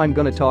 now I'm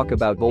gonna talk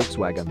about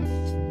Volkswagen.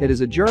 It is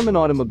a German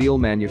automobile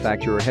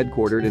manufacturer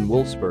headquartered in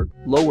Wolfsburg,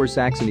 Lower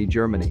Saxony,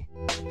 Germany.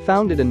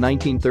 Founded in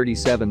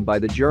 1937 by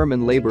the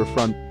German Labour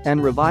Front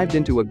and revived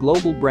into a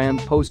global brand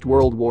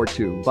post-World War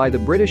II by the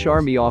British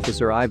Army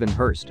officer Ivan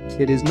Hurst,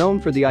 it is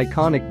known for the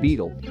iconic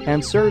Beetle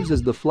and serves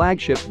as the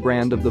flagship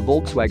brand of the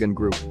Volkswagen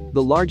Group,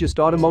 the largest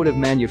automotive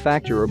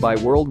manufacturer by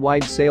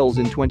worldwide sales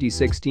in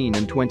 2016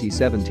 and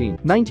 2017.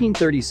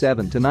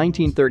 1937 to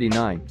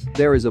 1939,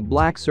 there is a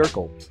black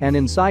circle, and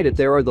inside it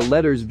there are the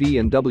letters V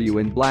and W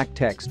in black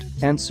text,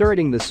 and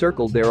surrounding the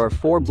circle there are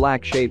 4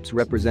 black shapes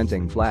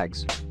representing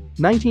flags.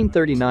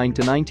 1939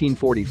 to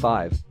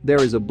 1945, there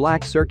is a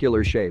black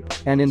circular shape,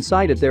 and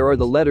inside it there are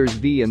the letters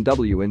V and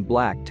W in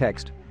black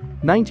text.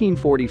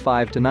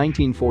 1945 to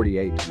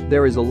 1948,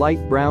 there is a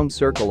light brown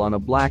circle on a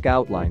black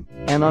outline,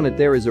 and on it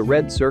there is a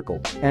red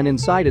circle, and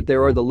inside it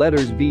there are the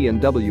letters V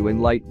and W in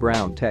light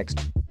brown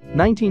text.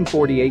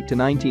 1948 to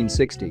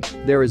 1960,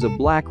 there is a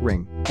black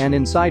ring, and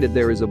inside it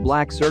there is a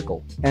black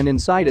circle, and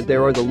inside it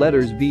there are the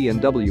letters V and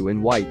W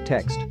in white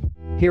text.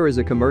 Here is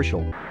a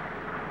commercial.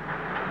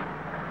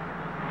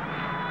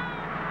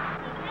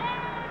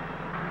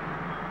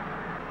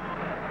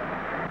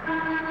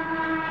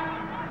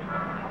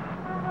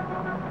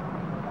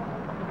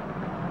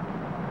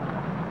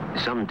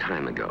 Some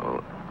time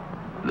ago,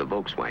 the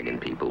Volkswagen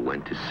people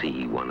went to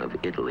see one of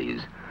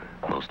Italy's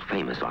most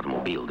famous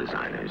automobile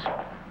designers.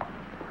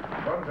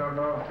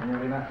 Buongiorno,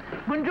 signorina.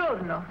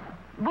 Buongiorno.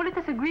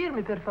 Volete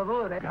seguirmi, per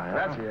favore?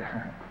 Grazie.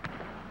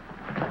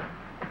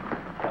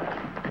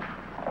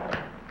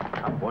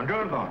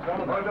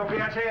 Buongiorno. Molto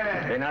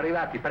piacere. Ben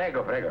arrivati,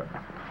 prego, prego.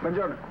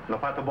 Buongiorno. L'ho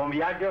fatto buon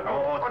viaggio?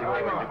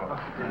 Ottimo.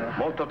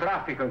 Molto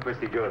traffico in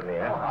questi giorni,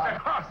 eh?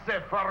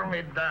 Cose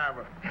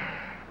formidabili.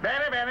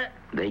 Bene, bene.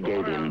 They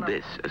gave him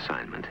this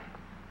assignment.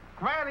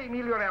 Quali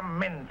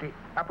miglioramenti?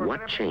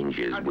 What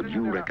changes would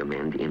you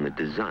recommend in the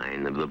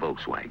design of the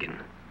Volkswagen?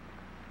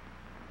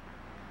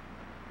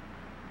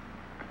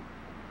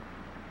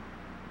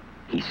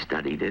 He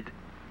studied it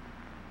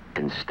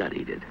and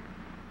studied it.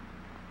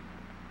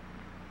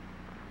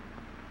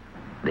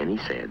 Then he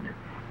said,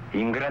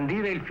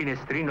 Ingrandire il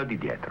finestrino di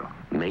dietro.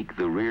 Make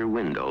the rear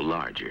window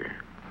larger.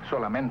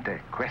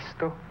 Solamente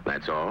questo?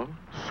 That's all?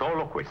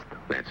 Solo questo.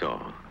 That's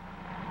all.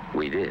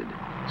 We did,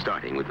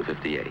 starting with the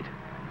 58.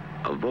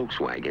 A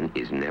Volkswagen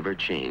is never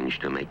changed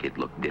to make it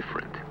look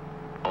different,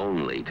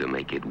 only to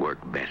make it work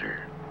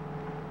better.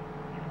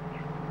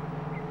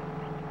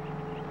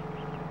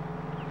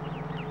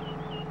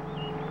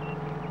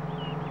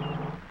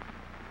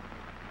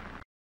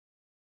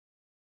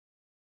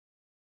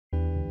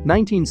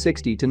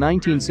 (1960 to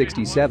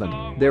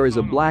 1967), there is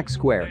a black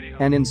square,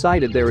 and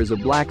inside it there is a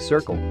black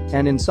circle,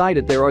 and inside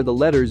it there are the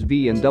letters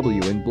V and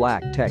W in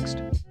black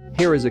text.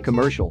 Here is a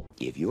commercial.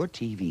 If your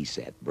TV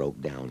set broke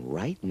down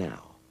right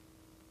now,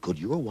 could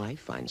your wife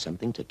find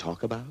something to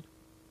talk about?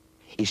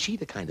 Is she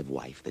the kind of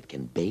wife that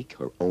can bake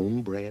her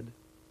own bread?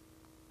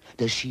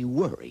 Does she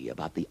worry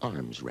about the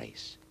arms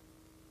race?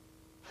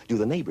 Do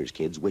the neighbors'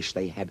 kids wish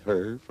they had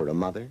her for a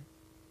mother?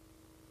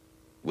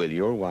 Will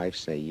your wife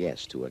say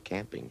yes to a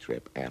camping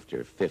trip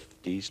after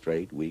 50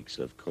 straight weeks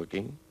of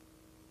cooking?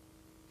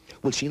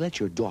 Will she let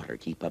your daughter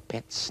keep a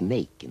pet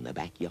snake in the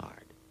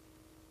backyard?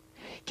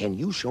 Can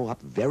you show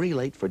up very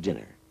late for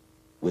dinner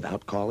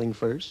without calling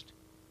first?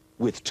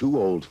 With 2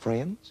 old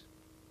friends?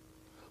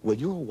 Will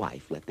your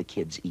wife let the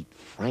kids eat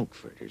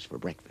frankfurters for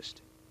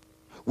breakfast?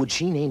 Would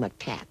she name a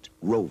cat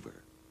Rover?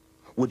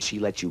 Would she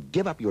let you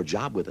give up your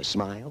job with a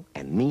smile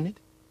and mean it?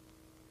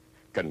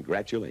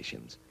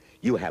 Congratulations.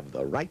 You have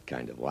the right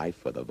kind of wife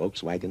for the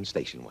Volkswagen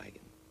station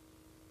wagon.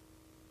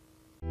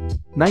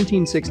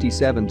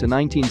 1967 to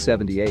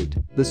 1978,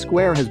 the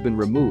square has been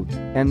removed,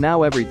 and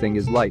now everything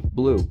is light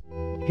blue.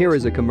 Here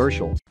is a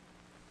commercial.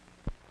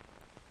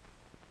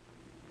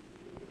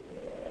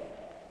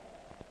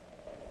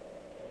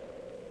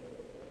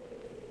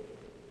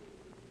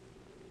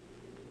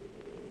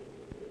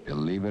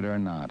 Believe it or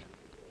not,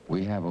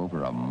 we have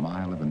over a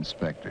mile of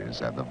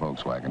inspectors at the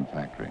Volkswagen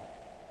factory.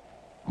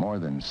 More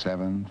than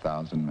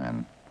 7,000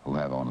 men who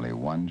have only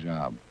one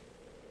job: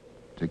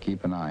 to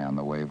keep an eye on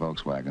the way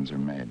Volkswagens are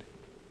made.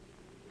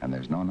 And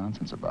there's no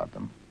nonsense about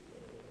them.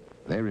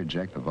 They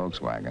reject a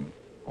Volkswagen,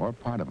 or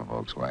part of a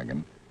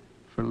Volkswagen,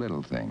 for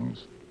little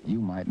things you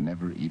might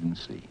never even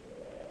see.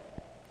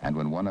 And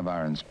when one of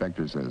our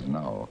inspectors says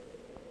no,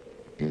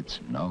 it's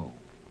no.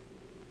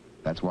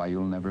 That's why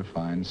you'll never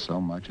find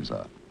so much as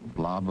a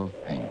blob of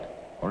paint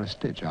or a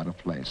stitch out of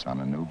place on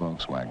a new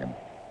Volkswagen.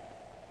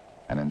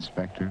 An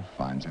inspector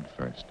finds it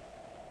first.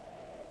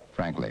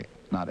 Frankly,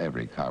 not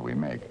every car we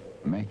make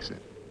makes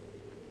it.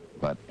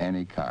 But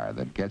any car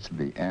that gets to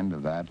the end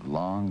of that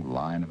long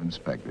line of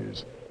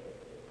inspectors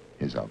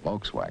is a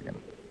Volkswagen.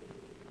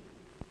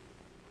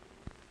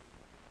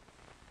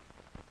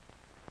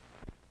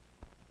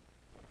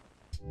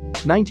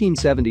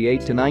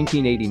 (1978 to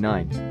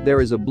 1989), there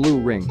is a blue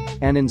ring,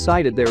 and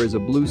inside it there is a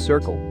blue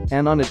circle,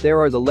 and on it there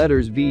are the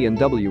letters V and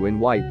W in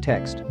white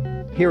text.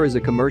 Here is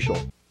a commercial.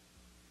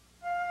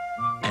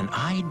 An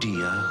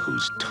idea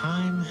whose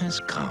time has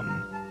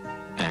come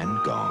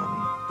and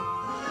gone.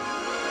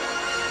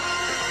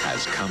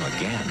 Has come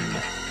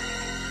again.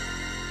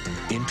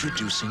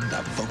 Introducing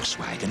the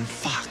Volkswagen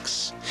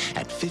Fox.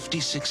 At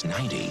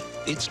 $56.90,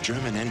 it's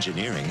German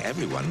engineering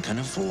everyone can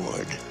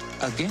afford.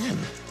 Again.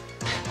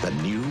 The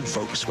new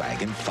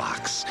Volkswagen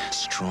Fox.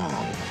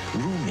 Strong,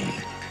 roomy,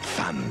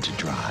 fun to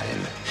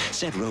drive.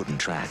 Said Road and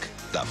Track,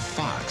 the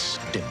Fox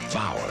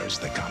devours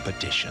the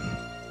competition.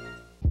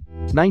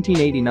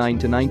 1989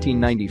 to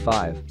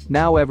 1995,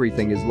 now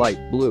everything is light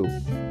blue.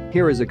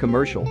 Here is a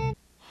commercial.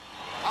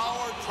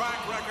 Our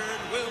track record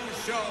will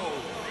show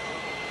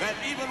that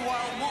even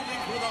while moving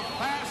through the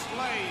fast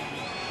lane,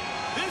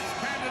 this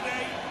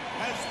candidate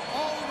has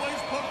always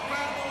put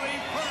family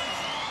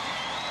first.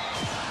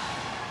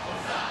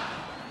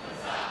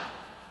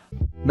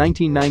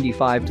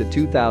 1995 to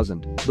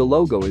 2000, the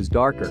logo is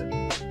darker.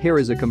 Here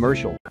is a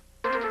commercial.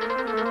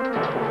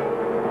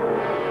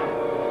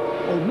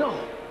 Oh no!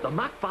 The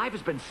Mach 5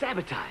 has been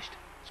sabotaged.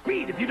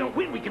 Speed, if you don't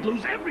win, we could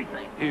lose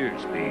everything. Here,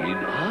 Speed.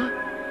 Huh?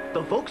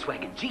 The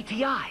Volkswagen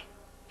GTI.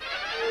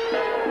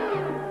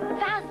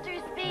 Faster,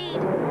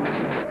 Speed.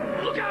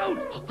 Look out!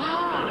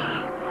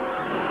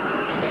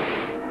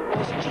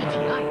 This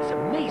GTI is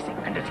amazing,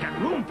 and it's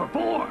got room for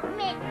 4.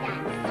 Make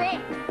that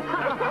 6.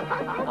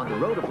 On the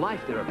road of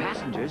life, there are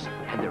passengers,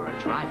 and there are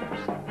drivers.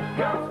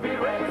 Go, Speed,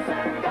 race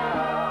and go!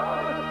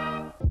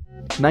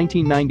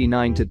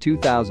 1999 to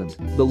 2000,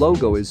 the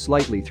logo is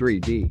slightly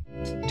 3D.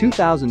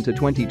 2000 to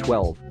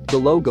 2012, the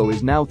logo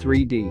is now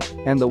 3D,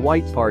 and the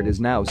white part is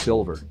now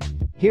silver.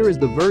 Here is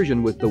the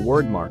version with the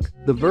word mark,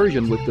 the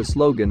version with the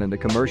slogan and a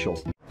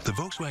commercial. The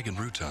Volkswagen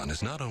Routan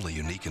is not only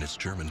unique in its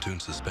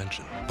German-tuned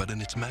suspension, but in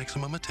its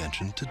maximum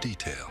attention to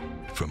detail.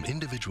 From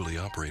individually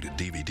operated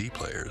DVD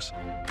players,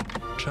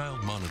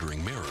 child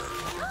monitoring mirror,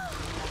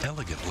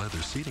 elegant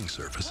leather seating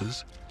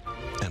surfaces,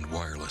 and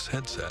wireless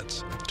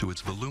headsets to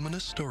its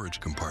voluminous storage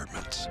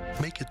compartments,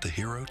 make it the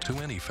hero to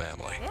any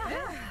family.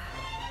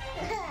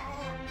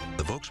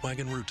 The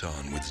Volkswagen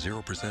Routan with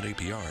 0%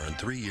 APR and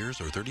 3 years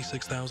or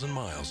 36,000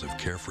 miles of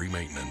carefree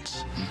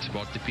maintenance. It's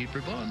what the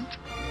people want.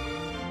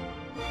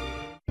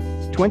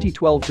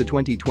 2012 to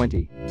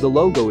 2020, the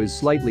logo is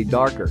slightly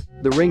darker,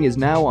 the ring is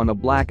now on a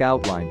black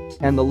outline,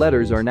 and the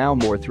letters are now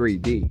more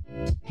 3D.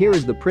 Here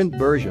is the print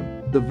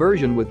version, the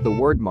version with the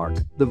word mark,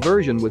 the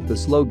version with the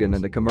slogan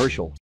and a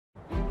commercial.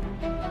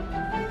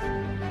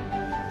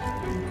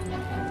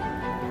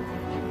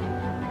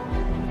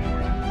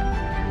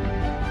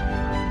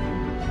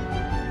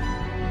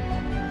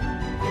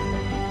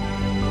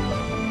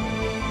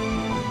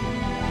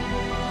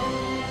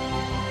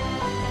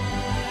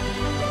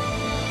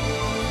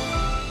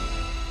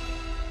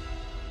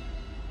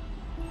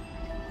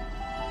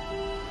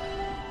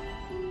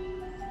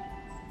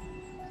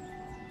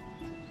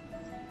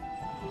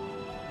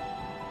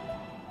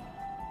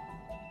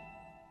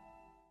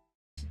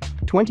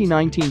 From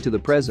 2019 to the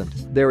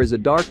present, there is a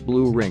dark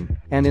blue ring,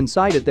 and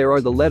inside it there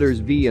are the letters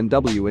V and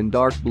W in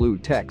dark blue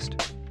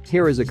text.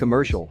 Here is a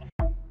commercial.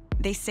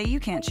 They say you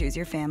can't choose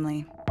your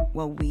family.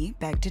 Well, we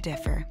beg to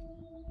differ.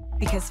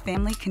 Because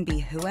family can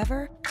be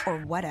whoever or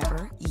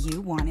whatever you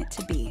want it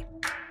to be.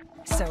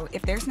 So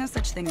if there's no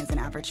such thing as an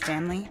average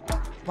family,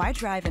 why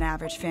drive an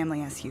average family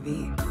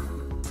SUV?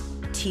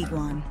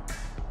 Tiguan,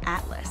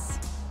 Atlas,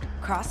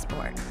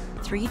 Crossport,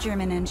 3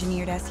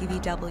 German-engineered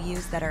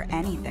SUVWs that are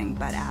anything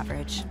but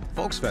average.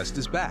 Volksfest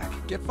is back.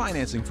 Get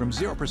financing from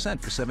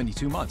 0% for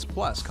 72 months,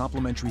 plus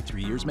complimentary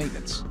 3 years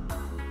maintenance.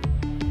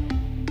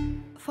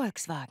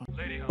 Volkswagen.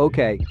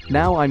 Okay,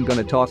 now I'm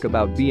gonna talk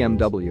about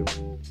BMW.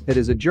 It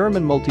is a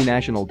German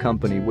multinational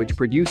company which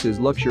produces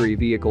luxury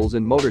vehicles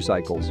and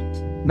motorcycles.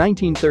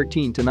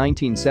 1913 to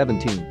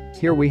 1917,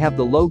 here we have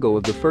the logo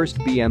of the first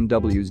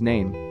BMW's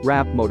name,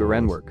 Rap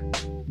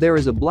Motorrennwerk. There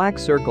is a black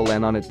circle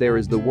and on it there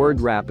is the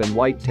word rap in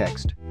white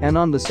text, and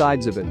on the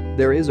sides of it,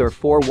 there are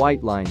 4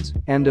 white lines,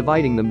 and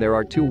dividing them there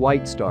are 2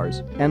 white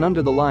stars, and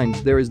under the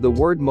lines there is the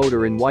word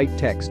motor in white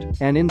text,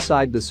 and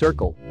inside the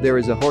circle, there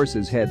is a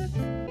horse's head.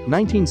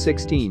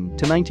 1916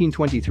 to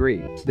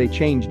 1923, they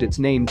changed its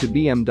name to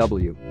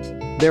BMW.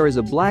 There is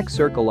a black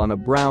circle on a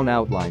brown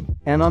outline,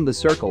 and on the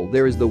circle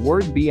there is the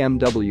word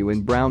BMW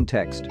in brown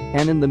text,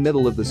 and in the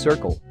middle of the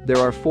circle, there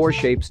are 4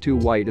 shapes, 2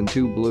 white and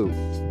 2 blue.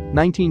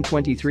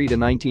 1923 to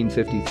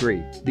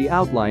 1953, the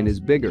outline is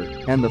bigger,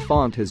 and the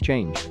font has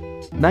changed.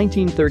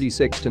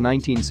 1936 to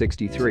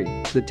 1963,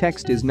 the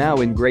text is now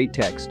in gray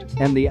text,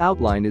 and the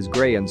outline is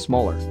gray and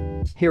smaller.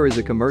 Here is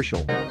a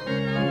commercial.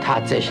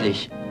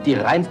 Tatsächlich, die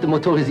reinste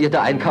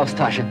motorisierte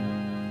Einkaufstasche.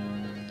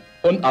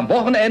 Und am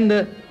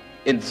Wochenende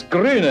ins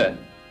Grüne.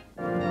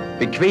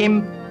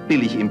 Bequem,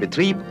 billig im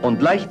Betrieb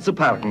und leicht zu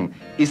parken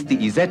ist die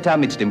Isetta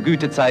mit dem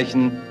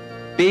Gütezeichen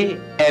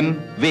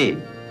BMW.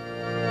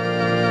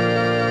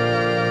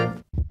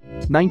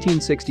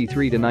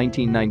 1963 to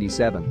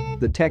 1997,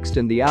 the text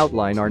and the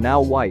outline are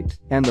now white,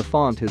 and the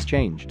font has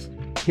changed.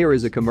 Here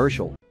is a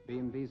commercial.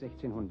 BMW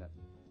 1600.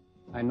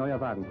 Ein neuer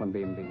Wagen von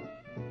BMW.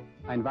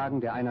 Ein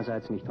Wagen, der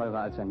einerseits nicht teurer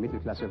als ein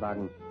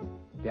Mittelklassewagen,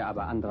 der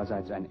aber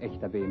andererseits ein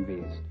echter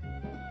BMW ist.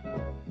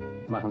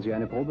 Machen Sie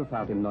eine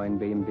Probefahrt im neuen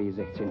BMW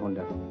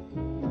 1600.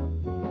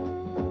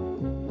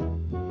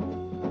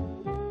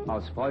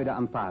 Aus Freude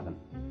am Fahren.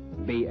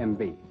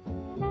 BMW.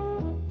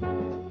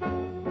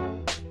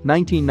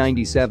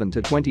 1997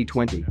 to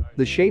 2020,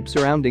 the shape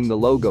surrounding the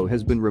logo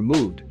has been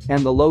removed,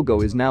 and the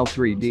logo is now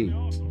 3D.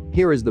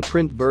 Here is the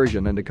print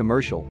version and a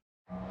commercial.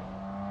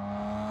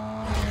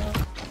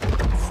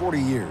 40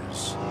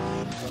 years,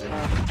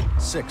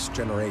 6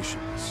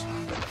 generations,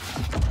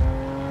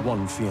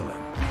 one feeling.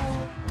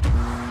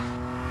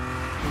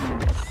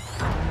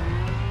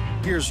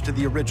 Here's to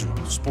the original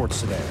sports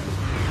sedan,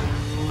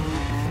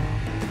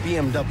 the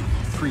BMW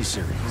 3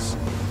 Series.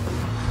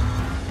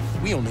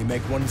 We only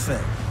make one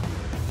thing,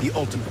 the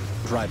ultimate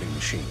driving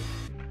machine.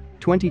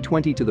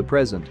 2020 to the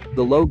present,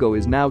 the logo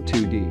is now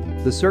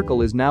 2D, the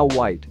circle is now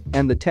white,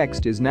 and the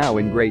text is now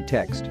in gray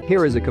text.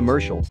 Here is a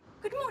commercial.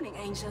 Good morning,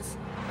 angels.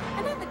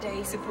 Another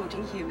day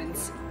supporting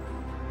humans.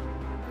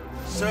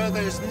 Sir,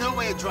 there's no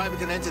way a driver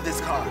can enter this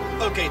car.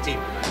 Okay, team.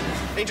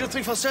 Angel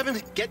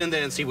 347, get in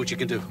there and see what you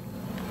can do.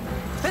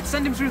 Let's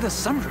send him through the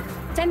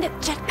sunroof. Send it,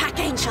 jetpack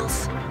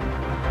angels.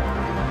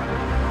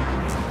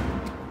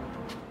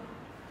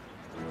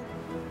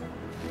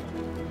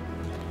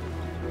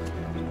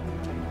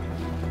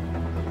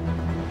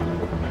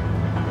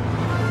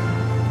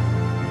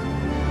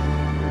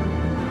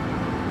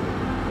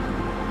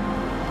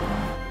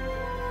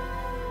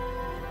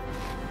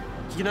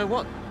 You know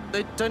what?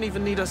 They don't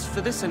even need us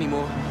for this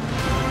anymore.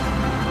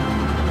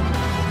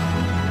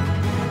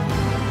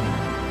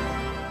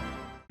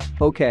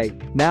 Okay,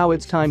 now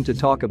it's time to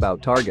talk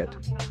about Target.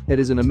 It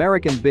is an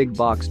American big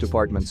box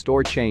department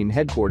store chain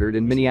headquartered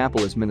in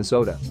Minneapolis,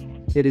 Minnesota.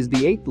 It is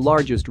the 8th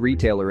largest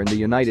retailer in the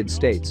United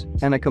States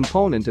and a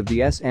component of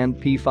the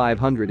S&P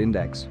 500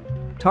 index.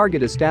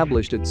 Target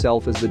established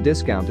itself as the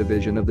discount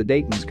division of the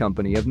Dayton's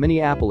Company of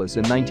Minneapolis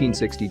in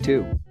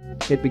 1962.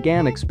 It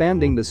began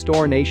expanding the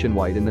store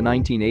nationwide in the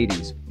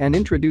 1980s and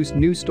introduced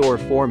new store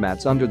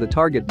formats under the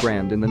Target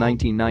brand in the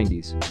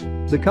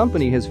 1990s. The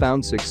company has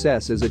found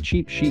success as a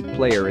cheap sheet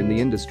player in the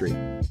industry.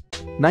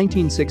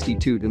 1962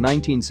 to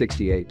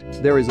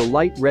 1968, there is a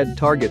light red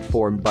target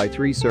formed by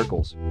 3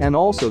 circles, and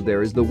also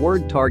there is the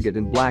word Target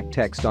in black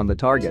text on the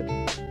target.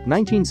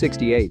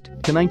 1968 to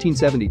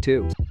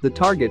 1972, the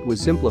target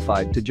was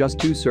simplified to just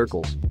 2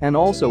 circles, and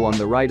also on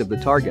the right of the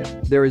target,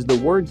 there is the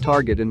word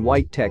Target in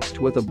white text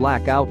with a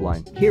black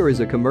outline. Here is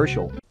a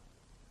commercial.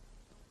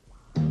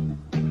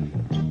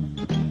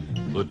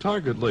 The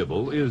Target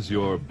label is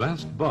your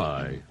best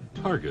buy.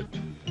 Target.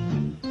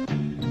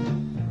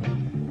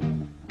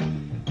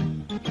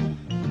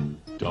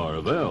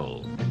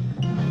 Darvel.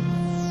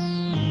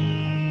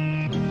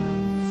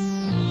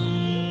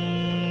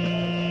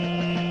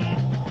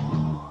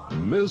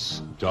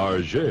 Miss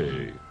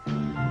Darget.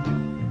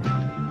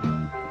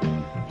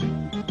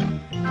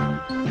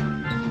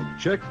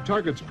 Check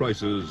Target's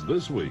prices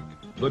this week.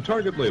 The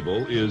Target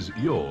label is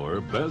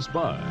your best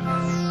buy.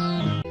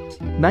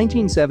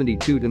 1972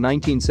 to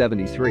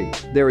 1973,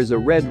 there is a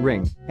red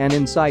ring, and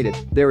inside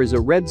it, there is a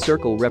red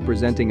circle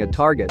representing a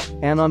target,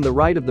 and on the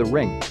right of the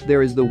ring,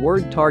 there is the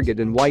word Target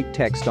in white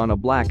text on a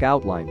black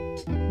outline.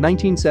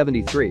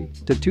 1973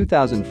 to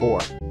 2004.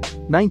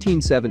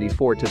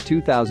 1974 to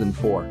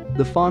 2004,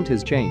 the font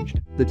has changed,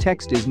 the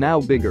text is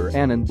now bigger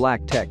and in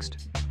black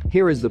text.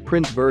 Here is the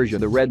print version,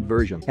 the red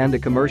version, and a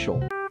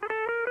commercial.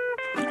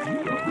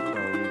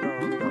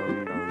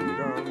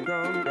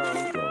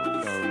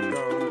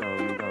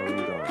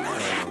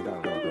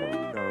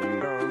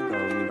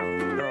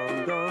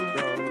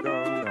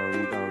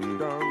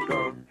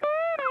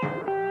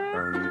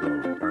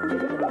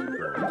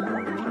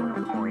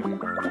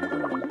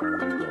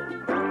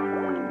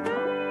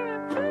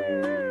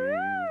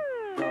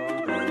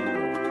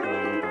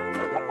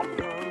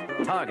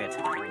 Target,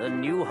 the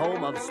new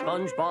home of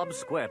SpongeBob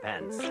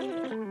SquarePants.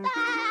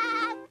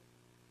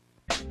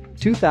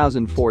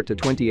 2004 to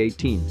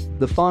 2018,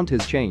 the font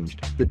has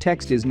changed, the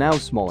text is now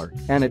smaller,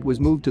 and it was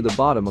moved to the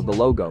bottom of the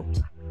logo.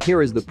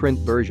 Here is the print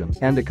version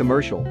and a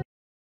commercial.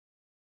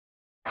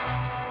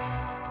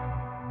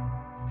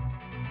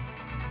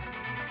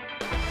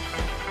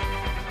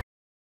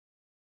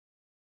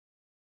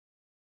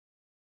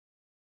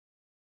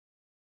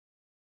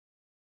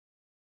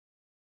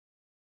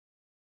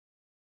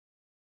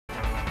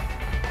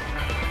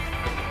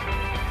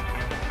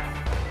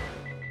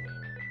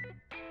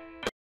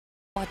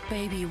 What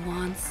baby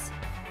wants,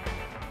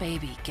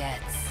 baby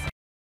gets.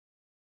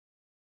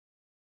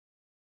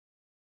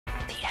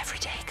 The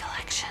Everyday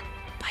Collection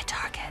by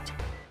Target.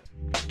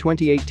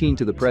 2018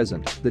 to the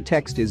present, the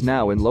text is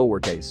now in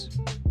lowercase.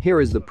 Here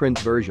is the print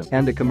version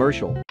and a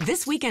commercial.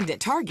 This weekend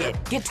at Target,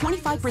 get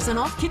 25%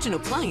 off kitchen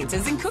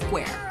appliances and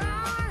cookware,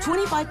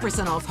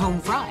 25% off home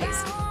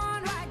fries,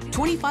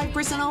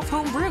 25% off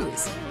home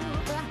brews,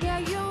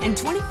 and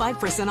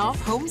 25%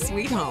 off home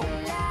sweet home.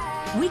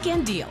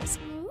 Weekend deals,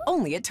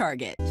 only at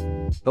Target.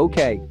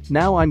 Okay,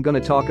 now I'm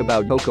gonna talk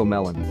about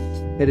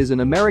CoComelon. It is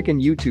an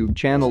American YouTube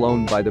channel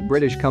owned by the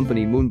British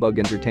company Moonbug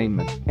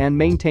Entertainment and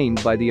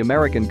maintained by the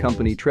American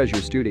company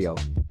Treasure Studio.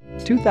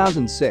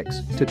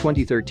 2006 to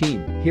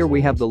 2013, here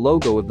we have the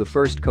logo of the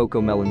first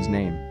CoComelon's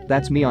name,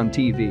 That's Me on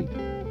TV.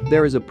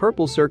 There is a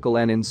purple circle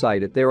and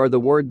inside it there are the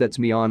word That's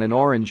Me on an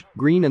orange,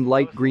 green and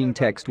light green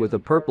text with a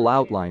purple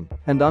outline,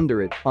 and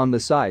under it, on the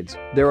sides,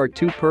 there are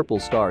two purple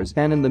stars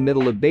and in the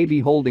middle a baby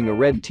holding a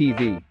red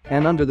TV,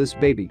 and under this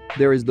baby,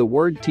 there is the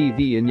word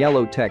TV in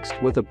yellow text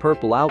with a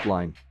purple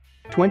outline.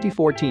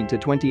 2014 to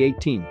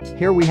 2018,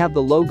 here we have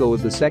the logo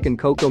of the second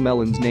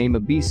CoComelon's name, a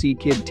BC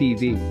Kid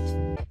TV.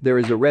 There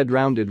is a red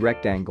rounded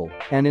rectangle,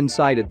 and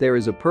inside it there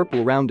is a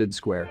purple rounded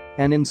square,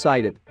 and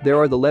inside it, there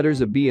are the letters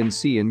A, B and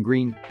C in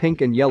green,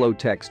 pink and yellow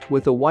text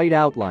with a white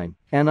outline,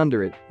 and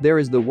under it, there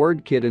is the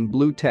word kid in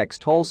blue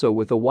text also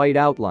with a white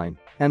outline,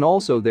 and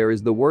also there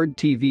is the word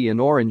TV in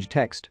orange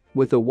text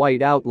with a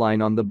white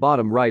outline on the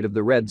bottom right of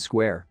the red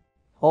square.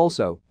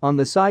 Also, on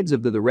the sides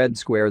of the red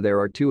square there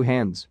are two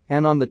hands,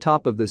 and on the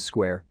top of this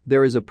square,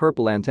 there is a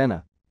purple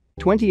antenna.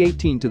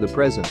 2018 to the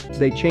present,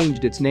 they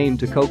changed its name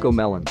to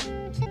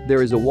CoComelon.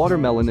 There is a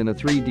watermelon in a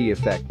 3D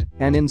effect,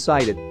 and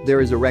inside it, there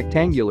is a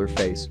rectangular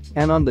face,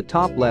 and on the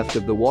top left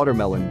of the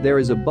watermelon there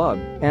is a bug,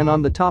 and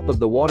on the top of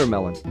the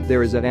watermelon,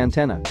 there is an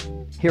antenna.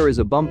 Here is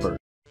a bumper.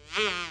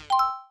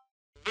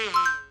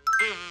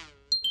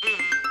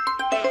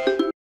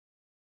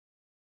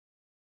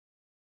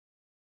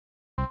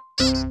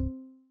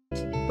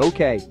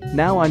 Okay,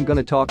 now I'm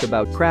gonna talk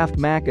about Kraft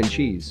Mac and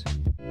Cheese.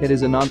 It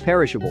is a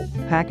non-perishable,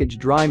 packaged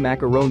dry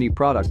macaroni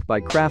product by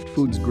Kraft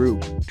Foods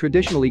Group,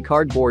 traditionally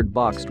cardboard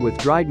boxed with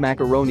dried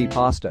macaroni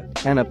pasta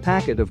and a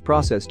packet of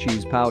processed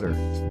cheese powder.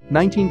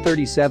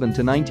 1937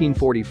 to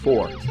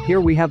 1944,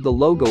 here we have the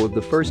logo of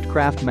the first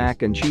Kraft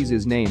Mac and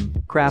Cheese's name,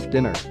 Kraft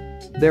Dinner.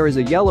 There is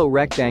a yellow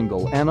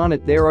rectangle and on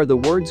it there are the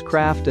words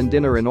Kraft and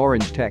Dinner in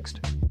orange text.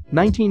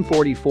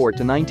 1944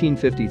 to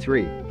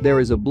 1953, there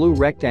is a blue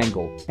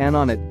rectangle, and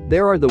on it,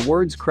 there are the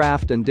words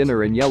Kraft and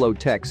Dinner in yellow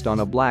text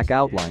on a black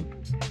outline.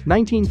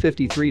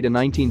 1953 to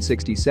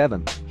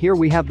 1967, here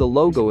we have the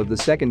logo of the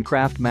second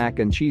Kraft Mac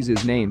and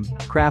Cheese's name,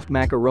 Kraft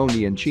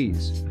Macaroni and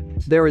Cheese.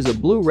 There is a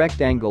blue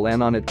rectangle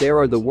and on it there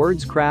are the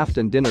words Kraft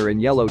and Dinner in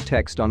yellow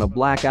text on a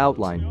black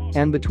outline,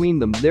 and between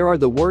them there are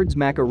the words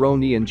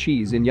Macaroni and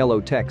Cheese in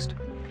yellow text.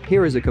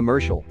 Here is a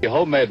commercial.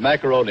 Homemade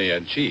macaroni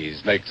and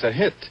cheese makes a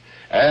hit.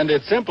 And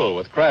it's simple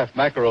with Kraft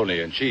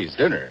Macaroni and Cheese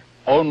Dinner.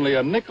 Only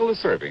a nickel a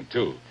serving,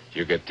 too.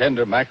 You get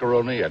tender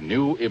macaroni and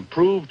new,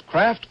 improved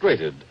Kraft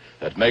Grated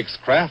that makes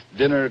Kraft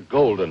Dinner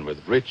golden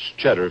with rich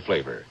cheddar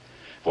flavor.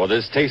 For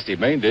this tasty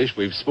main dish,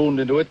 we've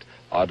spooned into it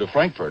onto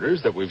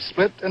frankfurters that we've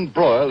split and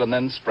broiled and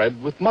then spread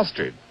with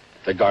mustard.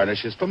 The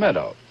garnish is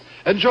pimento.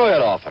 Enjoy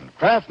it often.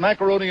 Kraft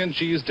Macaroni and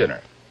Cheese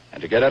Dinner.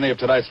 And to get any of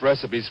tonight's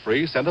recipes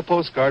free, send a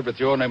postcard with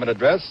your name and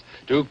address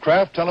to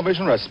Kraft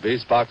Television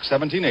Recipes, Box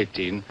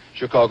 1718,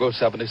 Chicago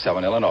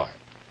 77, Illinois.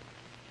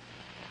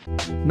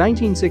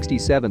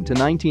 1967 to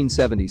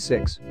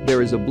 1976,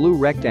 there is a blue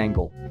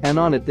rectangle, and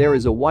on it there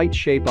is a white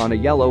shape on a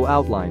yellow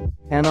outline,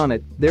 and on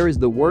it, there is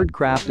the word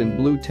Kraft in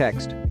blue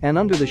text, and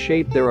under the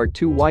shape there are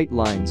two white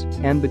lines,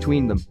 and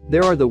between them,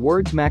 there are the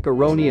words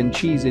Macaroni and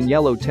Cheese in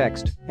yellow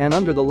text, and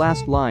under the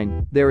last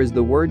line, there is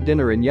the word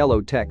Dinner in yellow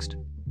text.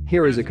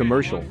 Here is a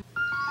commercial.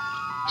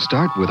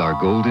 Start with our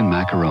golden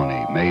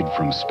macaroni made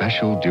from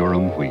special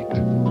durum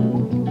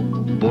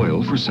wheat.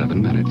 Boil for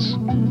 7 minutes.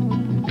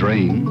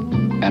 Drain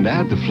and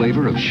add the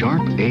flavor of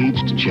sharp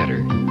aged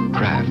cheddar.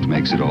 Kraft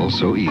makes it all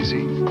so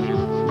easy.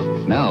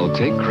 Now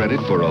take credit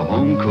for a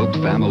home-cooked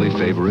family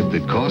favorite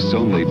that costs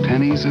only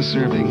pennies a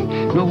serving.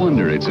 No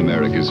wonder it's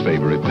America's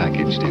favorite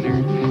packaged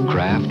dinner.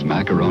 Kraft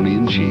Macaroni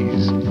and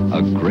Cheese.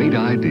 A great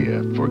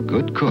idea for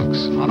good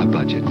cooks on a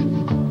budget.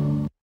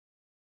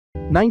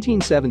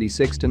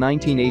 1976 to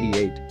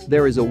 1988,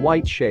 there is a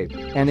white shape,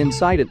 and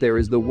inside it there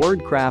is the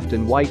word Kraft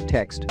in white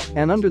text,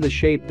 and under the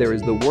shape there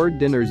is the word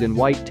Dinners in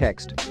white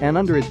text, and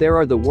under it there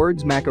are the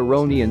words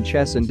Macaroni and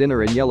Chess and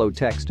Dinner in yellow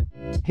text.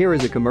 Here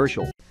is a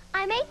commercial.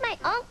 I make my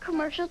own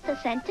commercials to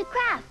send to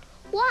Kraft.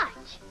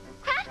 Watch.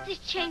 Kraft is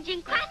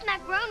changing Kraft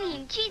Macaroni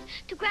and Cheese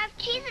to Kraft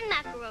Cheese and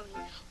Macaroni.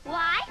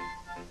 Why?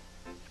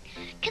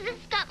 Because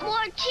it's got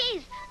more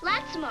cheese,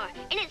 lots more,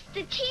 and it's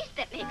the cheese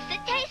that makes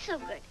it taste so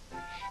good.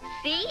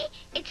 See?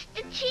 It's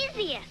the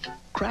cheesiest.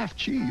 Kraft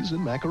Cheese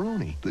and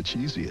Macaroni, the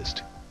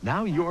cheesiest.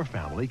 Now your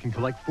family can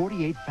collect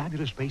 48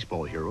 fabulous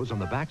baseball heroes on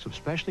the backs of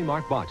specially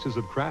marked boxes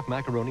of Kraft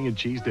Macaroni and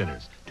Cheese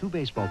Dinners. 2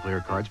 baseball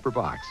player cards per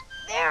box.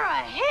 They're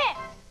a hit.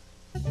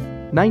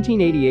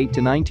 1988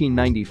 to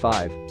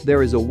 1995,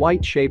 there is a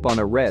white shape on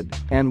a red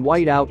and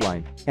white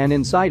outline, and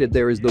inside it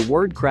there is the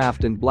word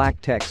Kraft in black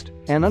text,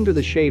 and under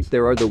the shape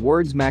there are the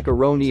words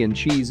Macaroni and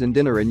Cheese and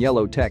Dinner in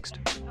yellow text.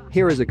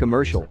 Here is a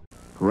commercial.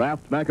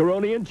 Kraft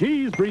Macaroni and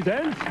Cheese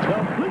presents the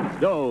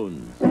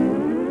Flintstones.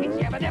 It's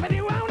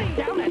Yabba-Dabba-Doo-Oni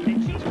down at the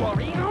Cheese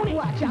Quarry, Oni.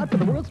 Watch out for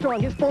the world's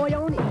strongest boy,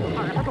 Oni.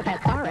 Our Uncle Pet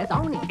Star is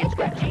Oni. It's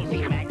Kraft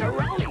Cheesy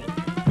Macaroni.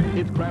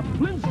 It's Kraft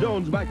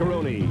Flintstones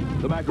Macaroni,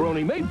 the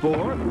macaroni made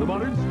for the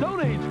modern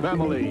Stone Age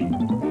family.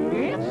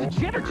 It's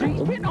cheddar cheese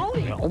with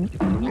Oni.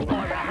 For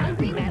a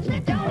hungry master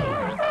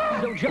Tony.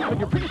 So jump in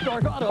your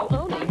prehistoric auto,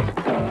 Oni,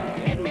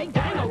 and make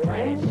dino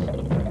crash.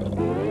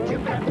 To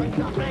Kraft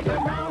Flintstones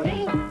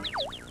Macaroni.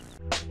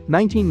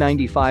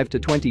 1995 to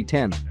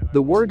 2010.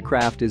 The word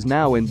Kraft is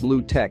now in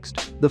blue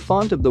text. The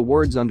font of the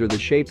words under the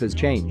shape has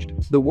changed.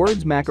 The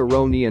words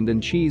macaroni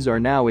and cheese are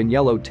now in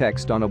yellow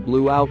text on a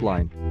blue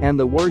outline, and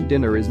the word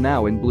dinner is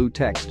now in blue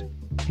text.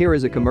 Here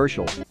is a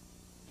commercial. Kraft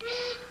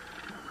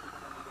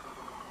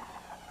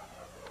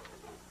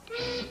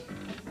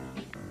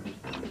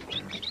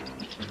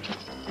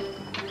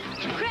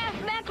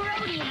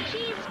macaroni and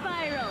cheese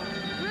spiral.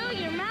 Through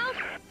your mouth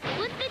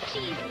with the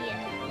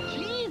cheesiest.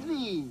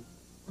 Cheesy!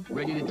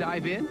 Ready to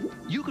dive in?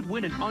 You could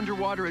win an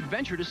underwater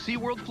adventure to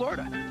SeaWorld,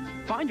 Florida.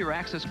 Find your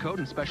access code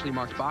in specially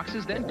marked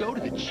boxes, then go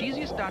to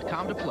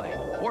thecheesiest.com to play.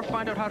 Or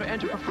find out how to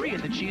enter for free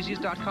at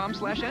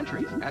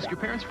thecheesiest.com/entry. Ask your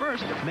parents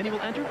first. Many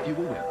will enter, few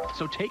will win.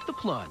 So take the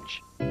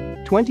plunge.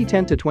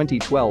 2010 to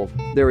 2012,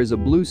 there is a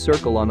blue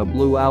circle on a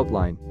blue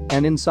outline,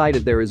 and inside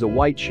it there is a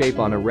white shape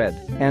on a red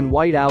and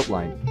white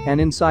outline, and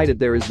inside it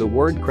there is the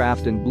word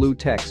Kraft in blue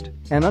text,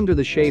 and under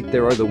the shape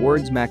there are the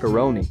words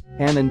macaroni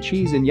and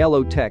cheese in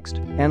yellow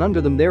text, and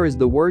under them there is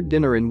the word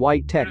dinner in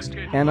white text,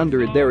 and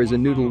under it there is a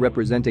noodle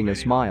representing a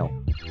smile.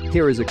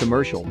 Here is a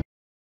commercial.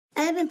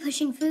 I've been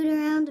pushing food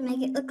around to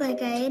make it look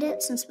like I ate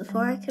it since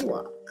before I could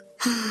walk.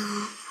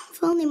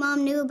 If only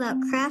Mom knew about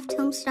Kraft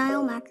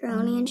home-style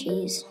macaroni and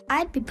cheese.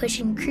 I'd be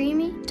pushing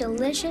creamy,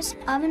 delicious,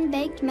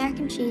 oven-baked mac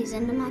and cheese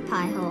into my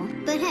pie hole.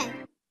 But hey,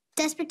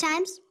 desperate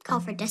times call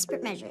for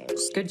desperate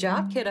measures. Good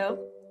job, kiddo.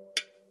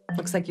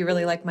 Looks like you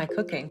really like my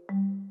cooking.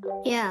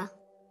 Yeah,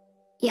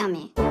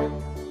 yummy.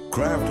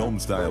 Kraft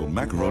Homestyle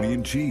Macaroni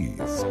and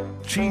Cheese.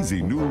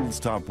 Cheesy noodles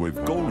topped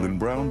with golden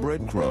brown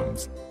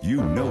breadcrumbs.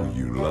 You know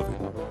you love it.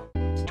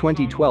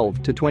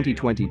 2012 to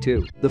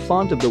 2022, the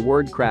font of the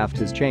word Kraft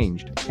has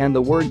changed, and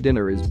the word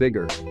dinner is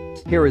bigger.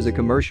 Here is a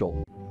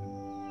commercial.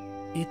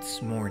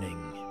 It's morning.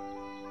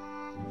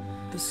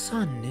 The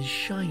sun is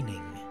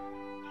shining.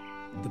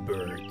 The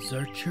birds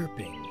are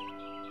chirping.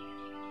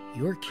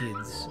 Your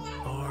kids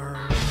are...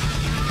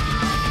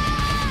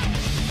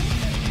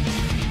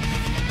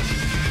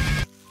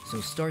 So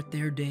start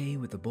their day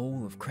with a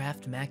bowl of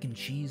Kraft mac and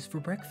cheese for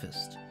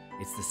breakfast.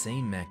 It's the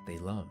same mac they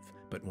love,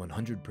 but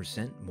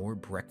 100% more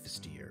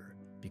breakfastier,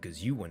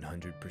 because you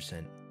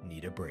 100%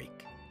 need a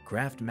break.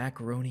 Kraft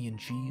macaroni and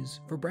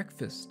cheese for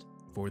breakfast,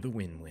 for the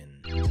win-win.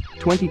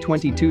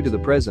 2022 to the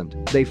present,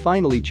 they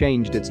finally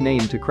changed its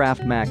name to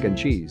Kraft Mac and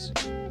Cheese.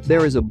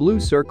 There is a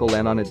blue circle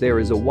and on it there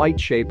is a white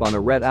shape on a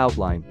red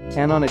outline,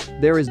 and on it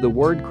there is the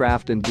word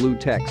Kraft in blue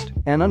text,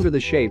 and under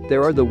the shape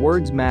there are the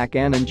words mac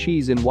and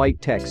cheese in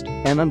white text,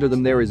 and under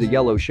them there is a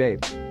yellow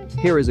shape.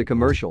 Here is a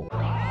commercial.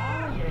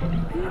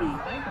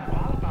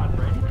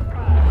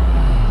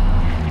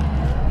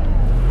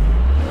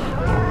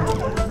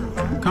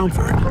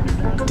 Comfort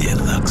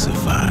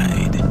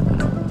Deluxeified.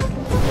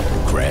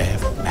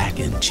 Kraft Mac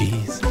and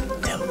Cheese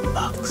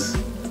Deluxe.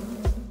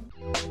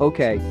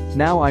 Okay,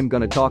 now I'm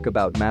gonna talk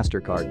about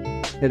MasterCard.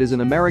 It is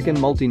an American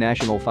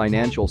multinational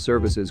financial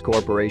services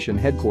corporation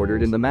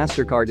headquartered in the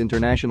MasterCard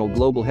International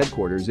Global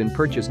Headquarters in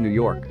Purchase, New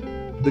York.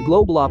 The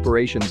global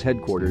operations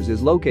headquarters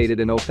is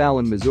located in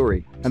O'Fallon,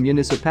 Missouri, a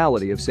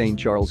municipality of St.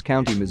 Charles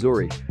County,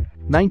 Missouri.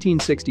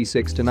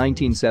 1966 to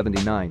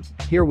 1979,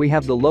 here we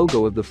have the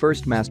logo of the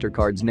first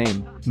MasterCard's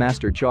name,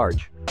 Master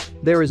Charge.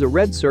 There is a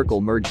red circle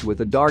merged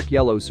with a dark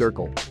yellow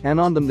circle, and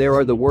on them there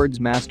are the words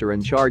Master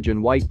and Charge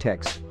in white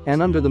text,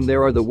 and under them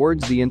there are the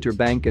words the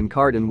Interbank and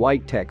Card in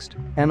white text,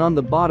 and on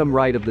the bottom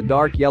right of the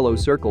dark yellow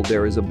circle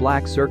there is a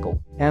black circle,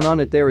 and on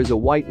it there is a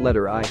white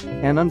letter I,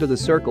 and under the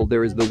circle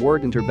there is the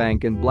word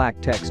Interbank in black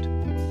text.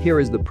 Here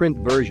is the print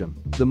version,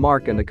 the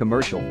mark and a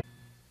commercial.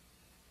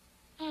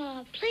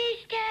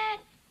 Please, Dad.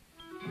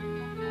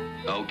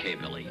 Okay,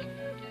 Billy.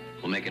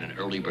 We'll make it an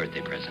early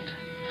birthday present.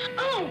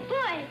 Oh,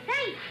 boy,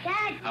 thanks,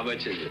 Dad. How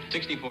much is it?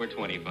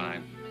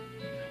 $64.25.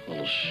 A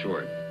little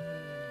short.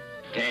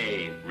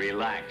 Hey,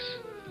 relax.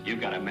 You've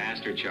got a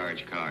Master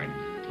Charge card.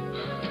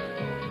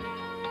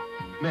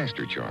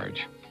 Master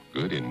Charge.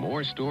 Good in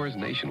more stores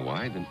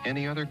nationwide than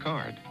any other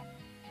card.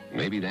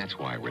 Maybe that's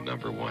why we're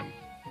 #1.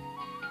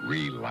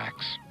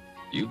 Relax.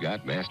 You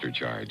got Master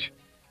Charge.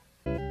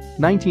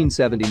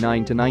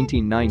 1979 to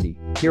 1990,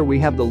 here we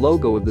have the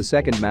logo of the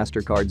second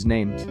MasterCard's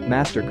name,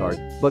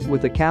 MasterCard, but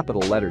with a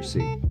capital letter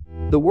C.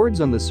 The words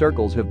on the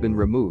circles have been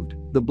removed,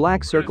 the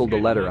black circle the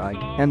letter I,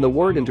 and the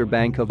word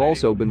Interbank have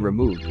also been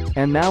removed,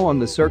 and now on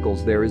the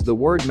circles there is the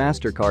word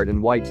MasterCard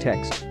in white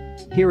text.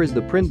 Here is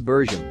the print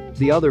version,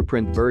 the other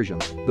print version,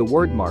 the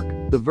word mark,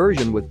 the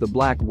version with the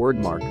black word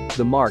mark,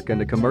 the mark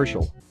and a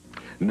commercial.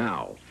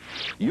 Now,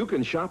 you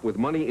can shop with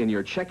money in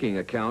your checking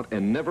account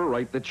and never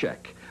write the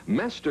check.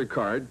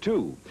 MasterCard,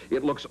 too.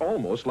 It looks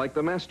almost like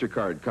the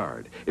MasterCard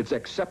card. It's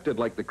accepted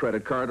like the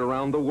credit card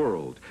around the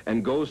world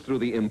and goes through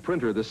the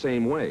imprinter the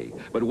same way.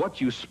 But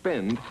what you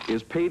spend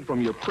is paid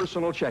from your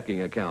personal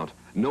checking account.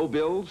 No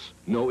bills,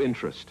 no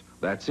interest.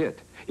 That's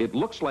it. It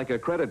looks like a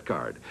credit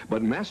card,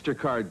 but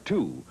MasterCard,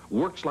 too,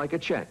 works like a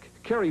check.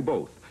 Carry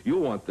both.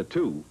 You'll want the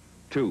two,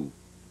 too.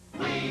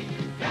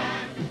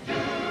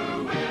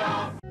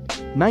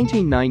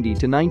 1990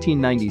 to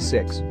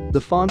 1996,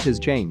 the font has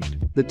changed.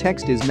 The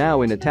text is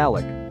now in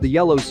italic, the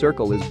yellow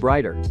circle is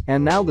brighter,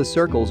 and now the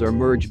circles are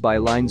merged by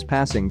lines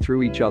passing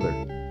through each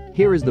other.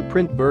 Here is the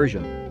print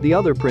version, the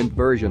other print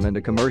version, and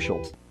a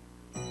commercial.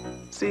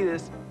 See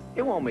this?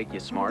 It won't make you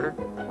smarter.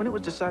 When it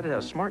was decided how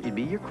smart you'd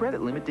be, your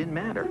credit limit didn't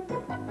matter.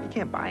 You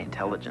can't buy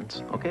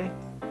intelligence, okay?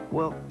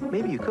 Well,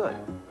 maybe you could.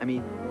 I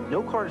mean,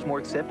 no card is more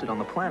accepted on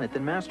the planet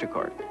than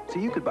MasterCard. So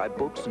you could buy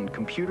books and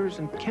computers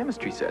and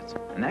chemistry sets,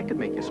 and that could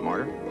make you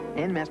smarter.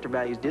 And Master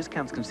Values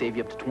discounts can save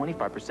you up to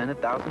 25%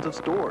 at thousands of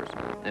stores.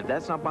 And if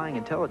that's not buying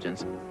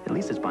intelligence, at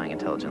least it's buying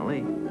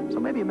intelligently. So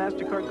maybe a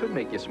MasterCard could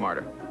make you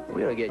smarter.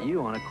 We ought to get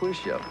you on a quiz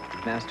show.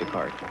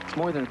 MasterCard. It's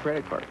more than a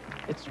credit card.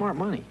 It's smart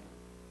money.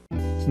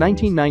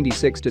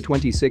 1996 to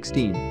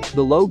 2016,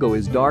 the logo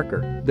is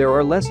darker, there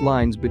are less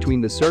lines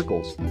between the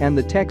circles, and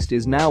the text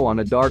is now on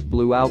a dark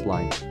blue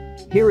outline.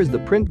 Here is the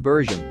print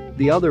version,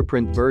 the other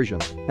print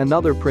version,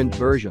 another print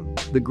version,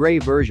 the gray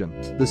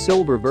version, the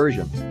silver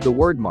version, the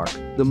word mark,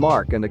 the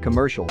mark, and a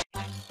commercial.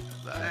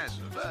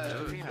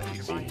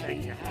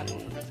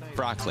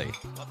 Broccoli,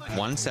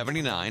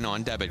 $1.79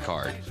 on debit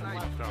card.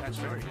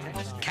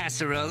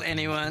 Casserole,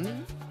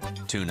 anyone?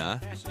 Tuna,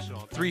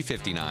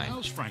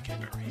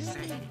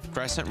 $3.59.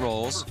 Crescent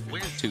rolls,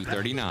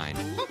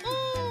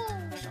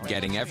 $2.39.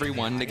 Getting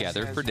everyone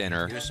together for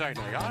dinner. You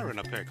certainly are in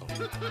a pickle.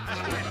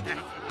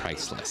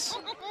 Priceless.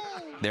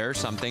 There are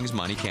some things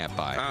money can't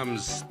buy. I'm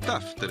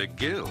stuffed to the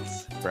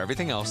gills. For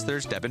everything else,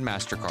 there's Debit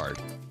MasterCard.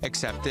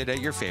 Accepted at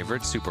your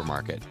favorite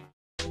supermarket.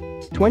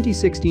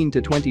 2016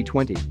 to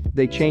 2020,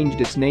 they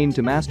changed its name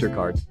to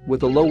MasterCard,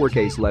 with a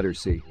lowercase letter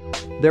C.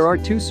 There are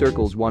two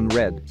circles, one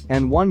red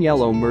and one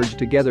yellow, merged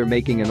together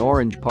making an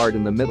orange part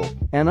in the middle,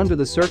 and under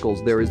the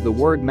circles there is the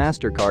word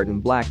MasterCard in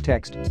black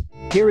text.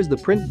 Here is the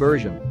print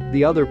version,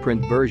 the other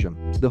print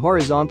version, the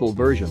horizontal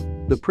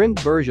version, the print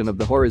version of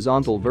the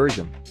horizontal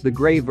version, the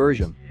gray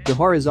version, the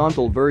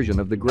horizontal version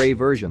of the gray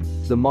version,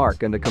 the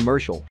mark, and a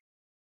commercial.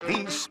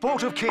 The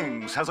sport of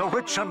kings has a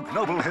rich and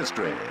noble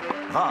history.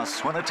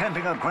 Thus, when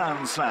attending a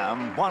Grand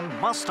Slam, one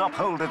must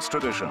uphold its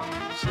traditions.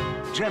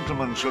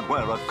 Gentlemen should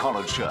wear a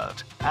collared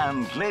shirt,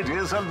 and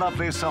ladies a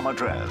lovely summer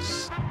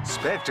dress.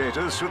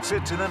 Spectators should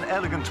sit in an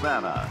elegant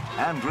manner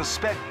and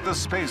respect the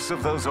space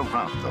of those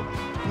around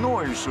them.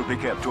 Noise should be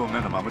kept to a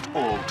minimum at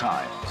all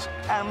times,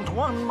 and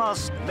one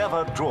must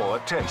never draw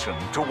attention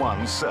to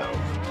oneself.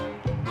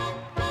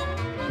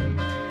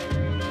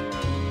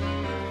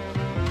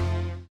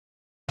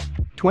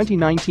 In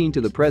 2019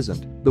 to the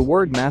present, the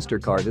word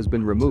MasterCard has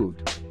been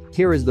removed.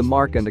 Here is the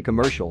mark and a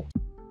commercial.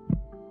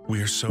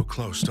 We are so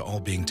close to all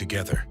being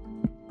together.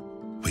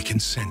 We can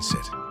sense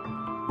it.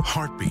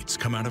 Heartbeats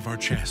come out of our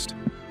chest.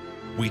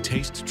 We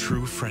taste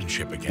true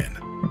friendship again.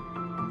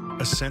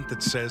 A scent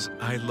that says,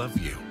 I love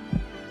you.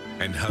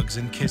 And hugs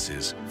and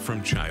kisses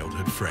from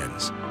childhood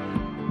friends.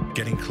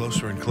 Getting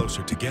closer and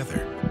closer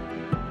together.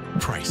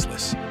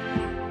 Priceless.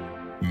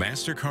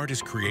 MasterCard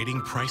is creating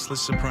priceless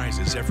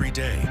surprises every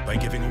day by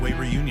giving away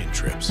reunion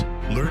trips.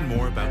 Learn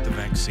more about the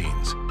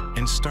vaccines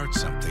and start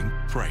something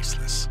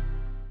priceless.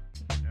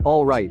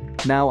 Alright,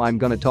 now I'm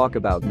gonna talk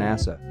about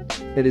NASA.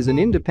 It is an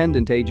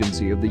independent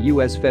agency of the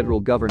US federal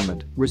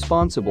government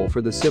responsible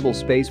for the civil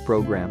space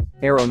program,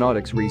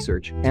 aeronautics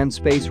research, and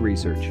space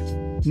research.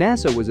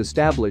 NASA was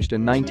established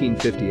in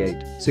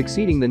 1958,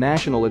 succeeding the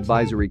National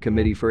Advisory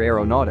Committee for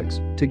Aeronautics,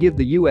 to give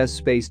the U.S.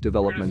 space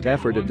development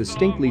effort a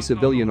distinctly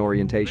civilian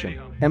orientation,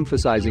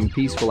 emphasizing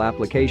peaceful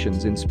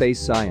applications in space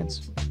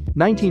science.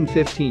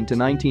 1915 to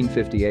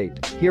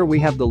 1958, here we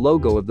have the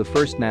logo of the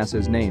first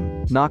NASA's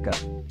name, NACA.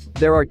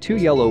 There are two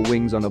yellow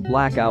wings on a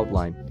black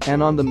outline,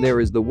 and on them there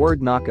is the word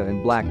NACA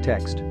in black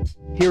text.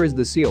 Here is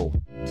the seal.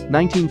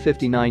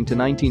 1959 to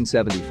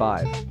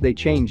 1975, they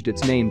changed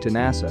its name to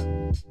NASA.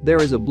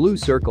 There is a blue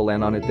circle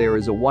and on it there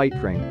is a white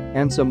ring,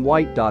 and some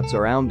white dots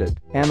around it,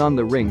 and on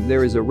the ring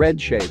there is a red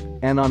shape,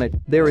 and on it,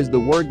 there is the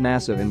word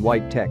NASA in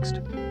white text.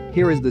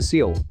 Here is the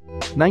seal.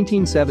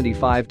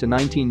 1975 to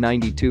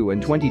 1992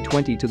 and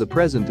 2020 to the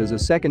present is a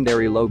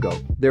secondary logo,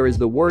 there is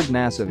the word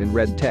NASA in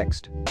red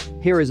text.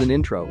 Here is an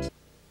intro.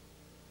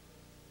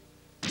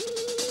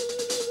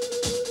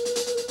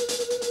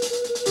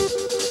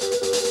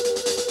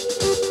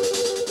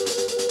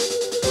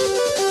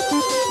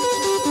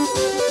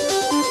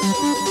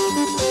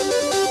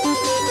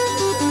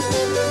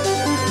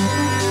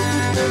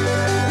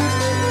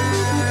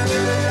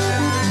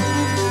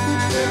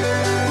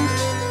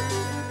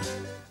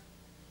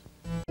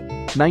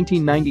 In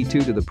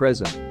 1992 to the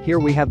present, here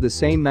we have the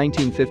same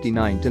 1959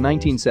 to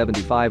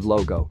 1975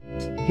 logo.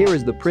 Here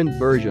is the print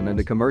version and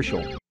a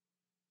commercial.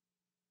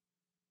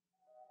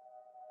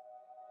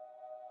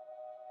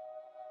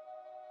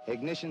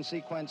 Ignition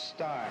sequence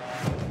start.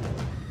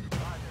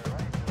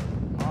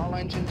 All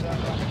engines are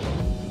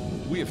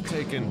running. We have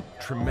taken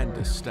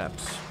tremendous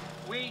steps.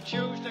 We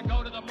choose to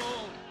go to the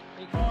moon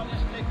before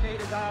this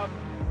decade is out.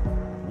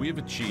 We have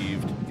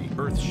achieved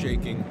the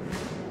earth-shaking,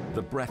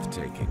 the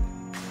breathtaking,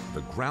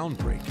 the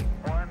groundbreaking,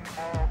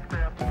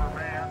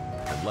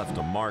 and left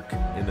a mark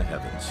in the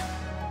heavens.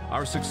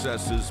 Our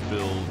successes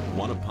build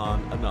one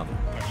upon another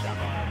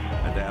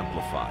and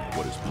amplify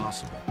what is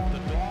possible. The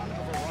dawn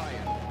of Orion.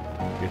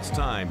 It's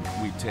time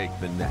we take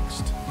the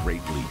next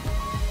great leap.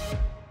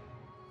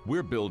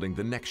 We're building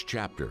the next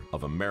chapter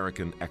of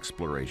American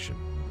exploration,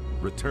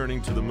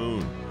 returning to the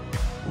moon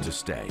to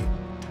stay,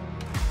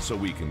 so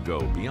we can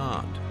go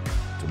beyond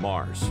to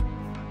Mars,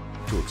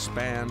 to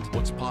expand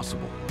what's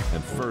possible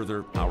and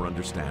further our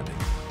understanding.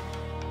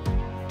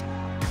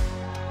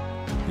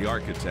 The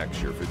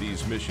architecture for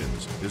these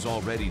missions is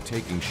already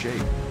taking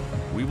shape.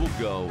 We will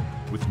go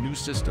with new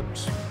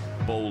systems,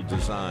 bold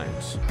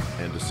designs,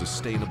 and a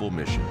sustainable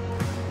mission.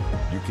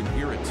 You can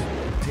hear it,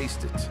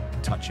 taste it,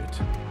 touch it.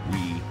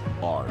 We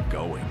are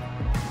going.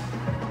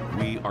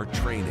 We are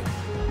training,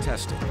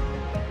 testing,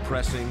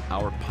 pressing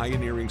our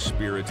pioneering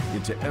spirit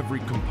into every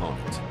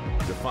component,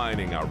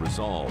 defining our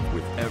resolve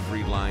with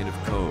every line of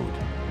code,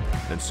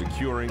 and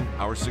securing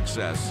our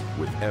success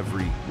with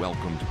every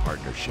welcomed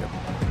partnership.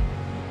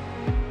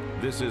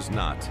 This is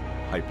not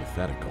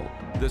hypothetical.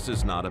 This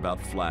is not about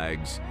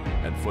flags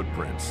and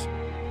footprints.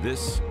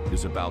 This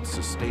is about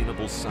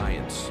sustainable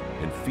science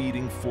and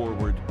feeding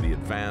forward the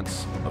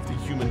advance of the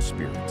human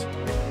spirit.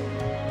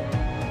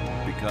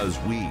 Because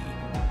we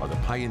are the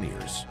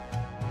pioneers,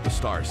 the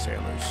star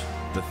sailors,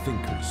 the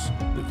thinkers,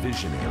 the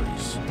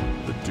visionaries,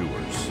 the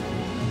doers.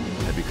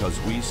 And because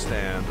we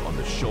stand on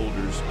the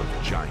shoulders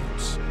of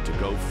giants to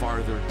go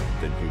farther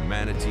than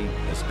humanity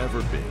has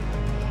ever been,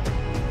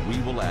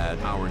 we will add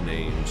our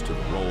names to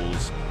the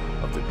rolls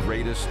of the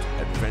greatest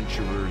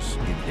adventurers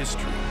in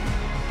history.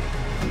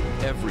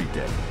 Every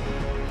day,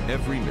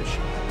 every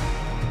mission,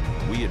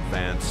 we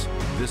advance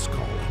this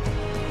calling.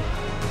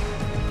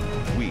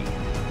 We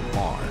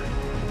are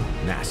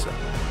NASA.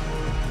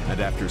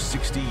 And after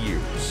 60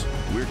 years,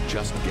 we're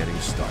just getting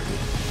started.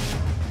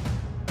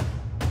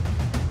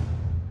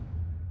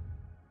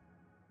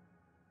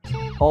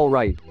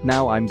 Alright,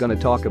 now I'm gonna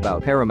talk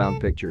about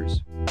Paramount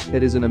Pictures.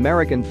 It is an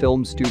American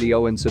film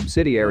studio and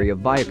subsidiary of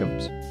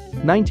Viacom's.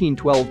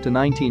 1912 to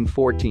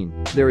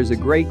 1914, there is a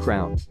gray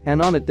crown,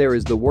 and on it there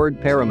is the word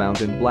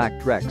Paramount in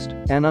black text,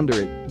 and under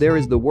it, there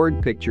is the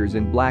word Pictures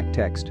in black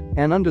text,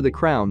 and under the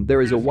crown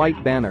there is a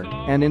white banner,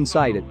 and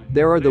inside it,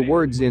 there are the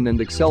words In and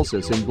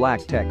Excelsis in black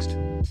text.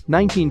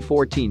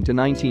 1914 to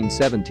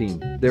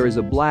 1917, there is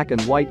a black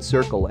and white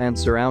circle and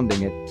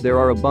surrounding it, there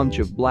are a bunch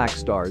of black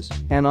stars,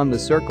 and on the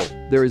circle,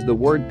 there is the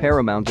word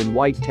Paramount in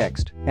white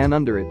text, and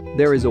under it,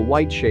 there is a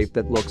white shape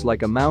that looks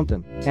like a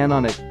mountain, and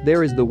on it,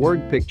 there is the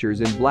word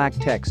Pictures in black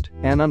text,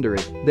 and under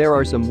it, there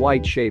are some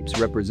white shapes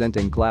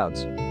representing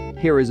clouds.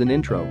 Here is an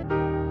intro.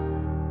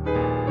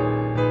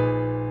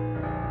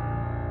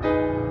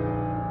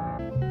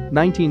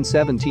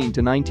 (1917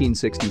 to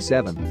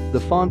 1967), the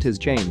font has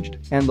changed,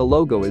 and the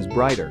logo is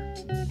brighter.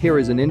 Here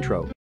is an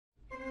intro.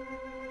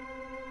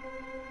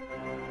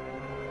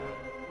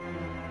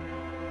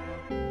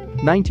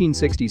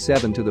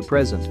 (1967 to the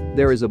present),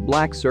 there is a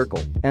black circle,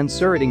 and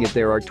surrounding it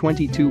there are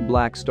 22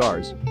 black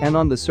stars, and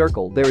on the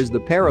circle there is the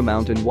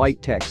Paramount in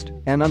white text,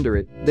 and under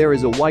it, there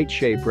is a white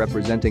shape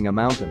representing a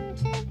mountain.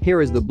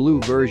 Here is the blue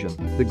version,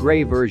 the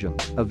gray version,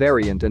 a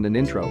variant and an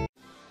intro.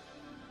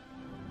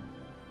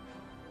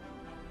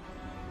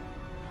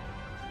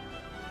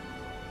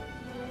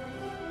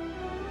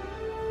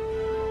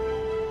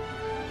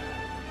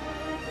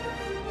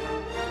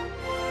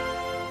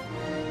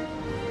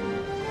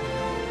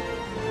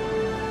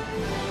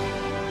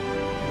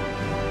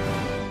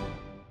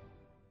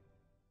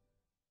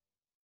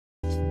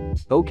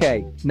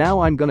 Okay, now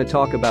I'm gonna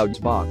talk about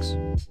Xbox.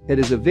 It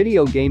is a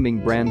video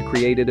gaming brand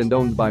created and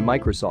owned by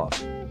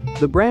Microsoft.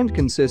 The brand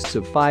consists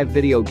of 5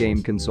 video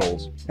game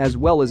consoles, as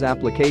well as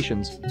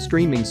applications,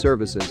 streaming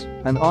services,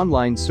 an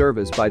online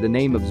service by the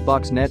name of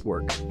Xbox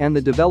Network, and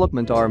the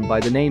development arm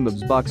by the name of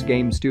Xbox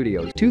Game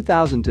Studios.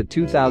 2000 to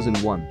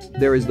 2001,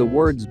 there is the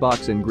word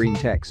Xbox in green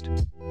text.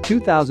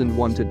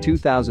 2001 to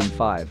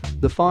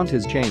 2005, the font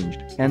has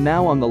changed, and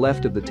now on the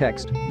left of the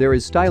text, there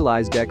is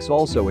stylized X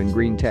also in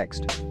green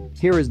text.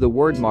 Here is the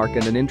word mark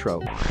and an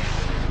intro.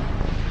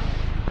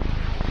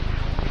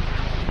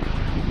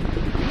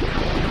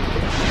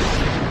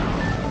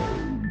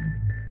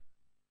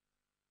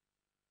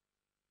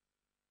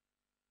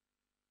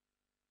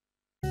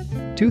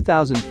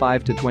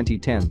 (2005 to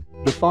 2010),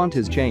 the font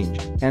has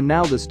changed, and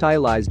now the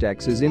stylized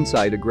X is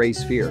inside a gray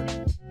sphere.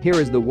 Here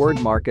is the word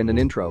mark and an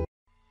intro.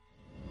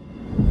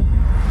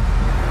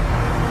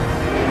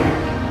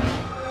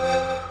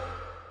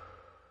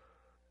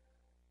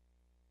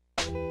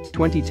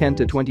 2010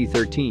 to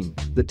 2013,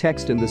 the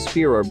text and the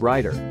sphere are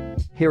brighter.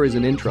 Here is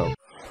an intro.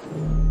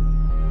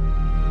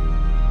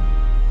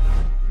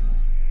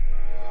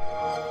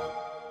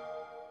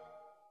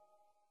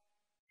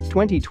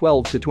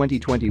 2012 to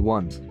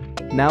 2021.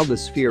 Now the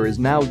sphere is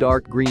now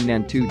dark green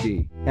and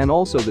 2D, and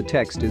also the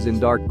text is in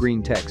dark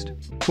green text.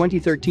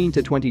 2013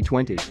 to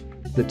 2020.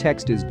 The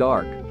text is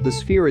dark, the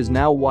sphere is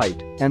now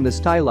white, and the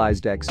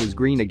stylized X is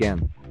green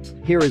again.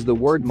 Here is the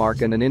word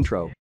mark and an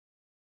intro.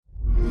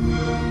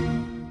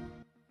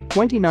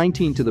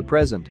 2019 to the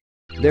present.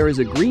 There is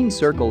a green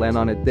circle and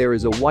on it there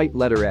is a white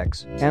letter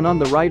X, and on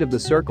the right of the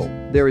circle,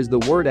 there is the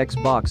word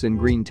Xbox in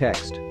green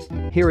text.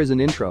 Here is an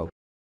intro.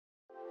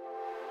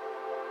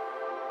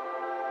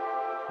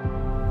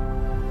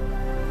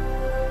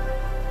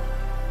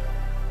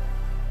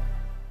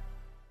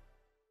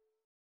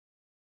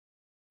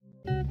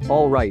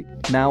 Alright,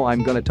 now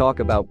I'm gonna talk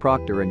about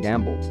Procter &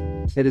 Gamble.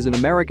 It is an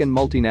American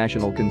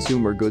multinational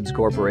consumer goods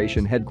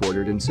corporation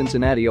headquartered in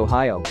Cincinnati,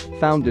 Ohio,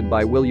 founded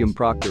by William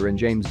Procter and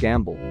James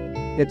Gamble.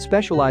 It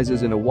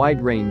specializes in a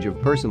wide range of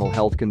personal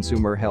health,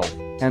 consumer health,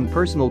 and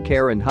personal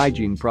care and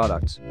hygiene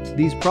products.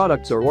 These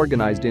products are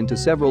organized into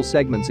several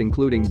segments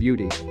including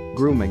beauty,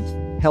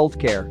 grooming,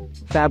 healthcare,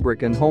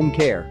 fabric and home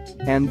care,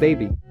 and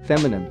baby,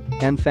 feminine,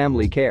 and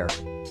family care.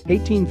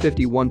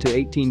 1851 to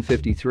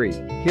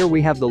 1853. Here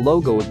we have the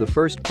logo of the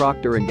first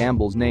Procter &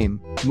 Gamble's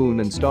name, Moon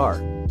and Star.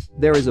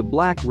 There is a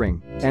black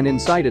ring, and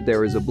inside it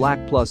there is a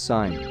black plus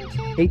sign.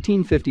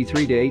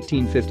 1853 to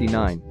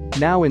 1859.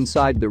 Now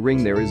inside the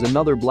ring there is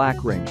another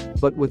black ring,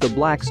 but with a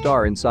black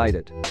star inside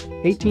it.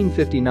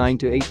 1859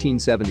 to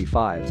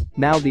 1875.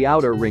 Now the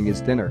outer ring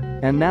is thinner,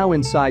 and now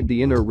inside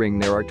the inner ring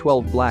there are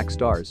 12 black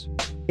stars.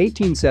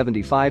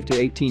 1875 to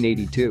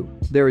 1882.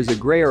 There is a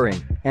gray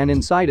ring, and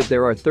inside it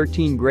there are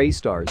 13 gray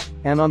stars,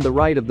 and on the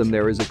right of them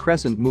there is a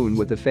crescent moon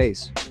with a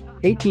face.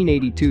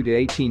 1882 to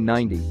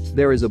 1890.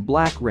 There is a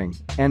black ring,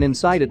 and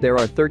inside it there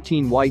are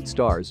 13 white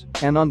stars,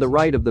 and on the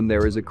right of them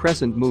there is a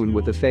crescent moon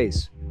with a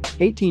face.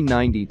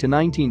 1890 to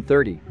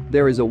 1930.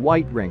 There is a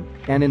white ring,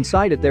 and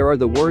inside it there are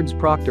the words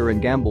Procter &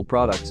 Gamble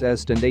Products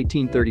Est and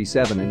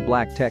 1837 in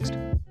black text.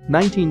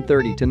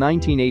 1930 to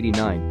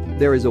 1989.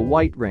 There is a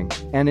white ring,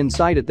 and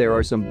inside it there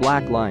are some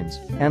black lines,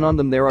 and on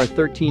them there are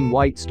 13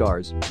 white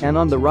stars, and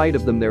on the right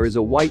of them there is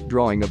a white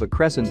drawing of a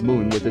crescent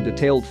moon with a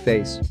detailed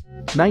face.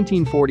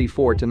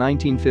 1944 to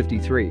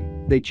 1953.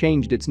 They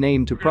changed its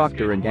name to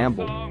Procter &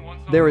 Gamble.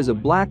 There is a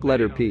black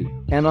letter P,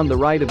 and on the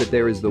right of it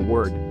there is the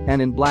word,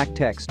 and in black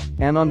text,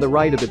 and on the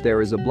right of it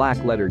there is a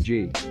black letter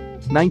G.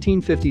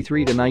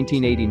 1953 to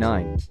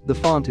 1989. The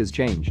font has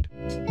changed.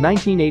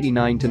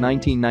 1989 to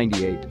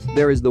 1998.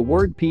 There is the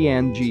word P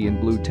and G in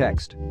blue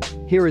text.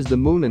 Here is the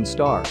Moon and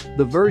Star,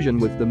 the version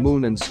with the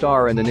moon and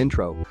star and an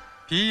intro.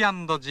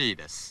 P&G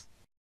です。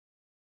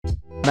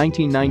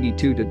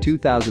 1992 to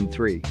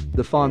 2003.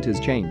 The font has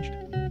changed.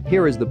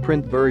 Here is the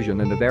print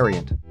version and a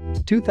variant.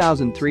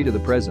 2003 to the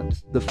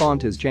present. The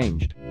font has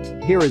changed.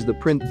 Here is the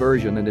print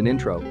version and an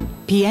intro.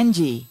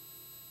 P&G.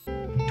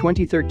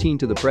 2013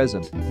 to the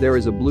present. There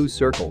is a blue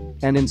circle,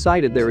 and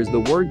inside it there is the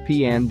word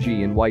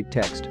P&G in white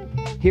text.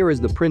 Here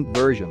is the print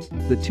version,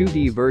 the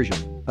 2D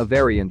version, a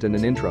variant and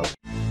an intro.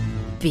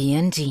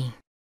 P&G.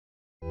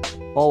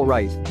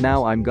 Alright,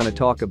 now I'm gonna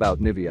talk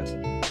about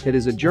Nivea. It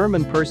is a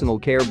German personal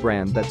care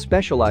brand that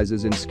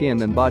specializes in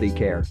skin and body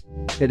care.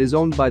 It is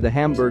owned by the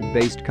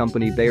Hamburg-based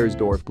company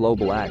Beiersdorf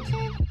Global AG.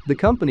 The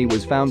company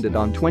was founded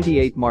on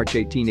 28 March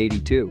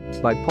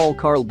 1882 by Paul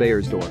Karl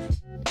Beiersdorf.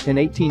 In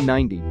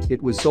 1890,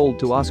 it was sold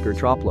to Oskar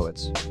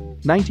Troplowitz.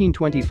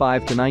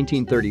 1925 to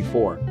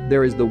 1934,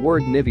 there is the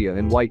word Nivea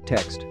in white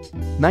text.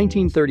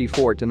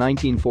 1934 to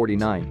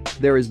 1949,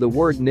 there is the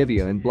word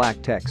Nivea in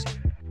black text.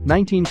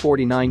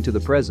 1949 to the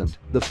present,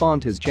 the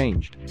font has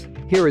changed.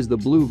 Here is the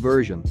blue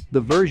version,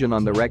 the version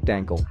on the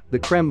rectangle, the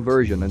creme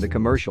version and a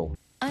commercial.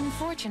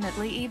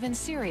 Unfortunately, even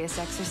serious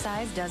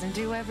exercise doesn't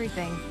do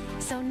everything.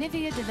 So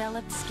Nivea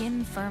developed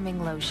Skin Firming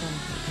Lotion.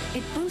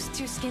 It boosts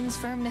your skin's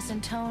firmness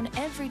and tone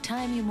every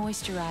time you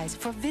moisturize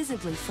for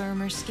visibly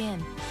firmer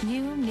skin.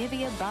 New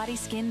Nivea Body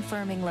Skin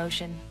Firming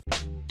Lotion.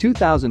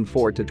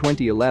 2004 to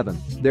 2011,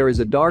 there is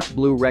a dark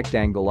blue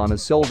rectangle on a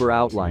silver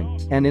outline,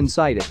 and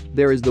inside it,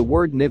 there is the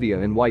word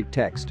Nivea in white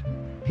text.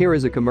 Here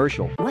is a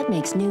commercial. What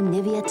makes new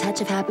Nivea Touch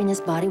of Happiness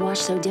body wash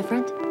so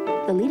different?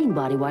 The leading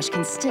body wash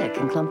can stick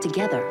and clump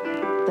together.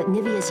 But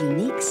Nivea's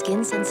unique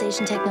skin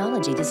sensation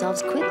technology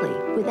dissolves quickly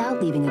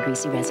without leaving a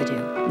greasy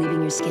residue, leaving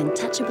your skin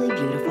touchably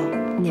beautiful.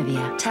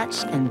 Nivea,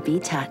 touch and be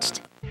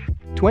touched.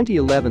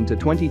 2011 to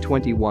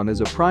 2021 as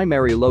a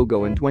primary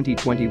logo and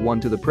 2021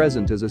 to the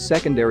present as a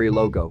secondary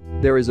logo.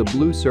 There is a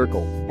blue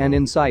circle, and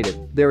inside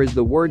it, there is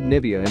the word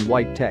Nivea in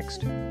white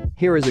text.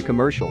 Here is a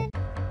commercial.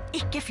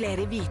 Ikke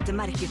flere hvite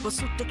merker på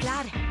sorte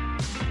klær.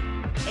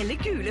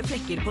 Eller gule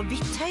flekker på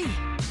hvitt tøy.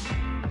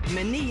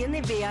 Med nye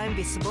Nivea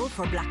Invisible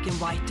for Black and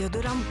White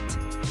deodorant.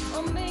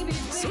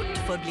 Sort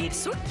forblir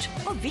sort,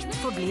 og hvitt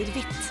forblir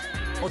hvitt.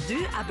 Og du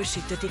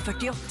beskyttet I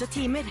 48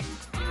 timer.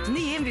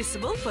 Nye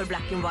Invisible for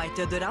Black and White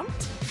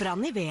deodorant fra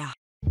Nivea.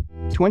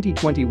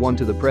 2021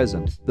 to the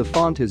present, the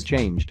font has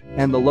changed,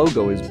 and the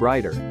logo is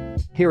brighter.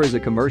 Here is a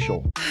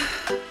commercial.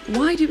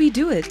 Why do we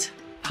do it?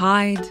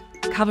 Hide,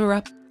 cover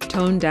up,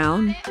 tone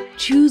down,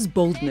 choose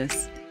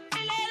boldness.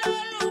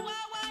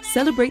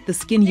 Celebrate the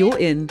skin you're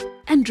in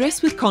and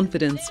dress with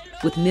confidence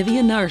with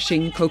Nivea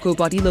Nourishing Cocoa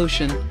Body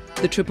Lotion,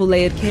 the triple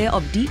layered care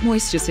of deep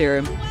moisture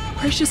serum,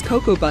 precious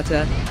cocoa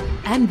butter,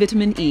 and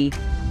vitamin E.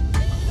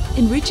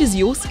 Enriches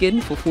your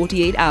skin for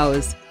 48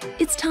 hours.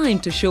 It's time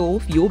to show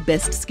off your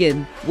best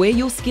skin. Wear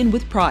your skin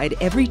with pride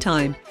every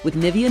time with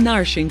Nivea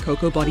Nourishing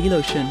Cocoa Body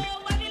Lotion.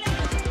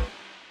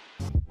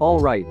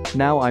 Alright,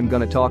 now I'm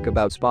gonna talk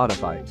about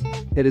Spotify.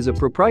 It is a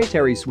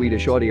proprietary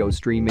Swedish audio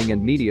streaming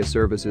and media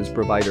services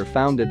provider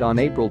founded on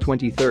April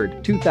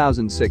 23,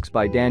 2006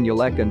 by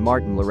Daniel Ek and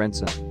Martin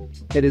Lorentzen.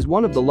 It is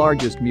one of the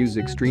largest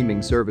music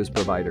streaming service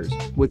providers,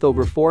 with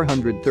over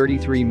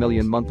 433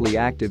 million monthly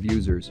active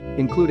users,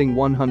 including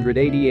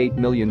 188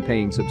 million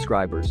paying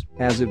subscribers,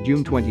 as of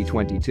June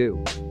 2022.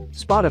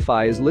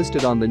 Spotify is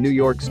listed on the New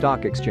York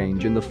Stock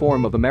Exchange in the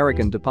form of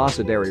American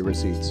Depositary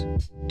Receipts.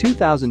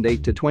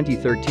 2008 to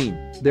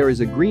 2013, there is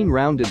a green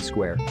rounded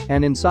square,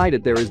 and inside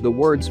it there is the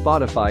word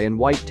Spotify in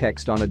white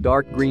text on a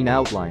dark green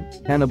outline,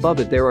 and above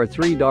it there are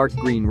 3 dark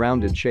green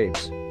rounded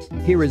shapes.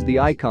 Here is the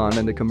icon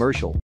and the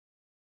commercial.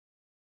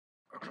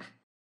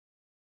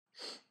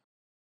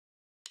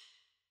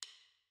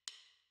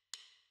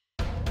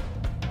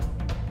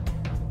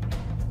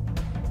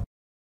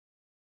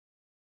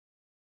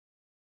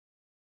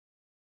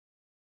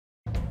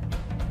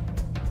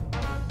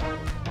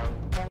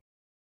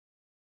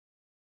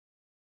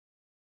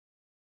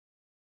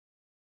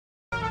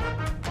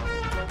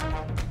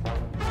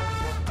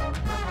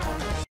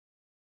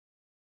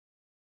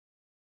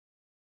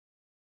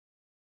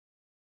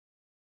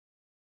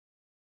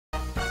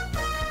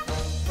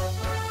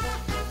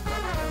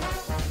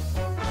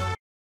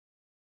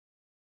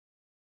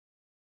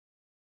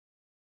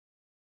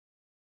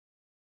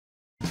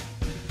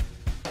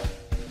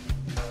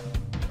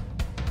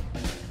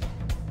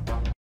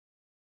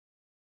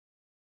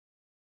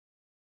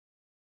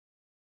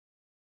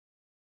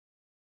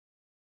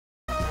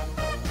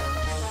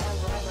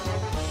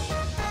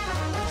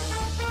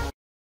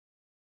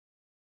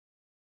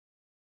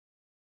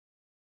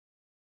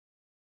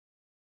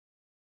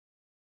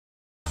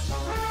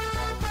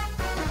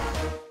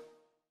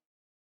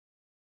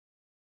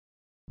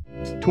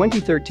 In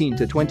 2013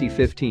 to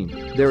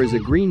 2015, there is a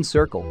green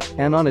circle,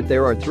 and on it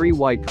there are 3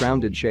 white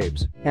rounded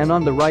shapes, and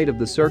on the right of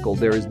the circle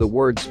there is the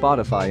word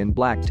Spotify in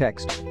black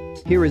text.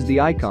 Here is the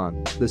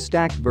icon, the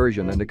stacked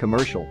version and a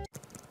commercial.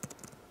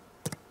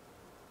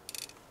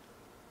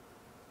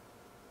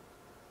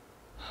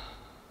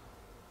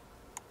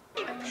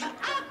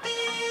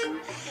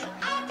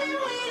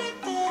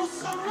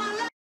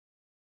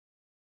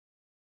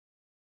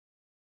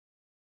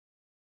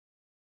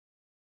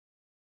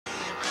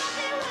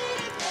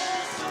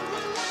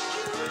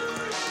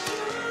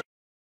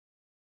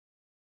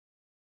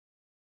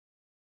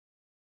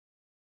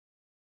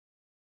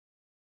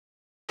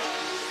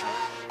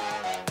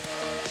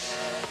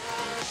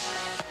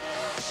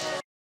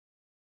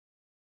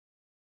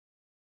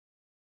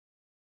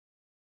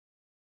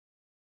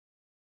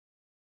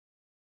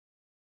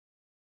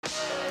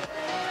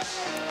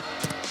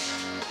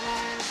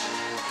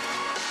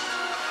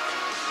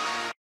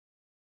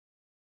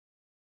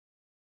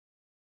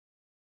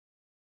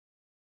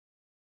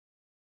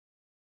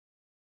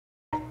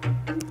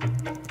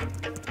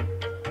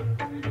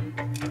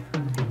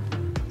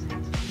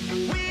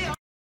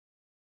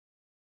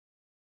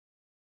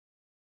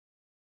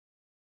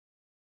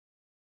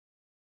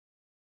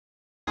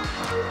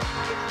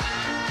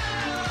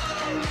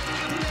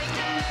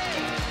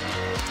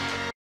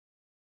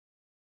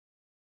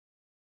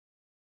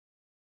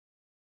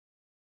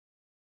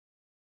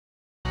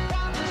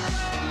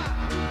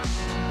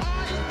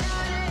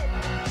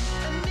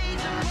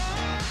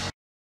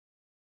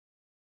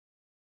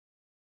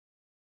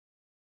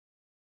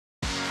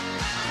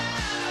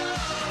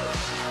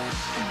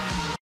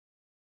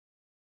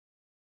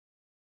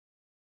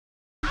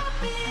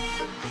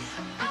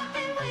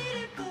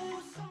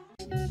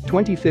 In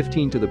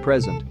 2015 to the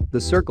present,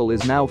 the circle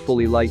is now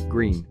fully light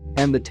green,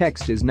 and the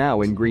text is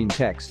now in green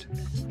text.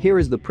 Here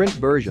is the print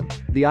version,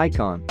 the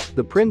icon,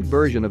 the print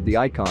version of the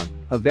icon,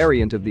 a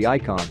variant of the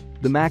icon,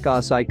 the Mac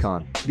OS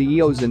icon, the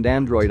iOS and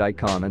Android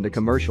icon and a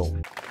commercial.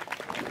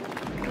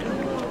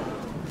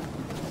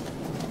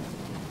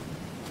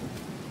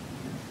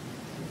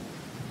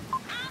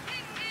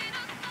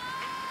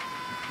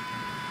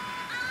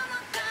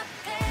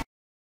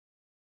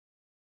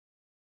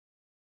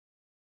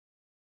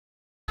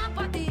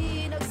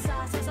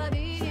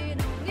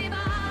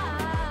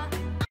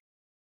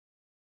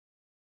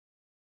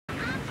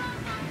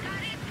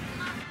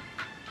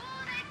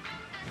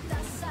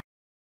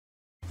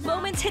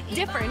 Moments hit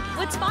different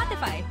with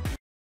Spotify.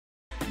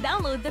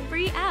 Download the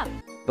free app.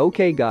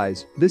 Okay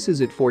guys, this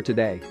is it for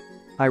today.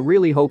 I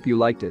really hope you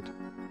liked it.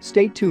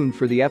 Stay tuned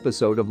for the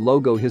episode of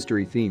Logo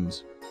History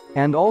Themes.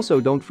 And also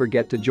don't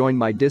forget to join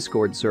my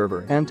Discord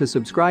server and to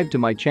subscribe to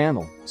my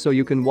channel so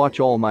you can watch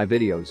all my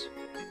videos.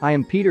 I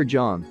am Peter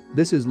John,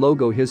 this is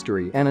Logo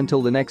History, and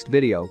until the next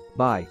video,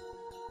 bye.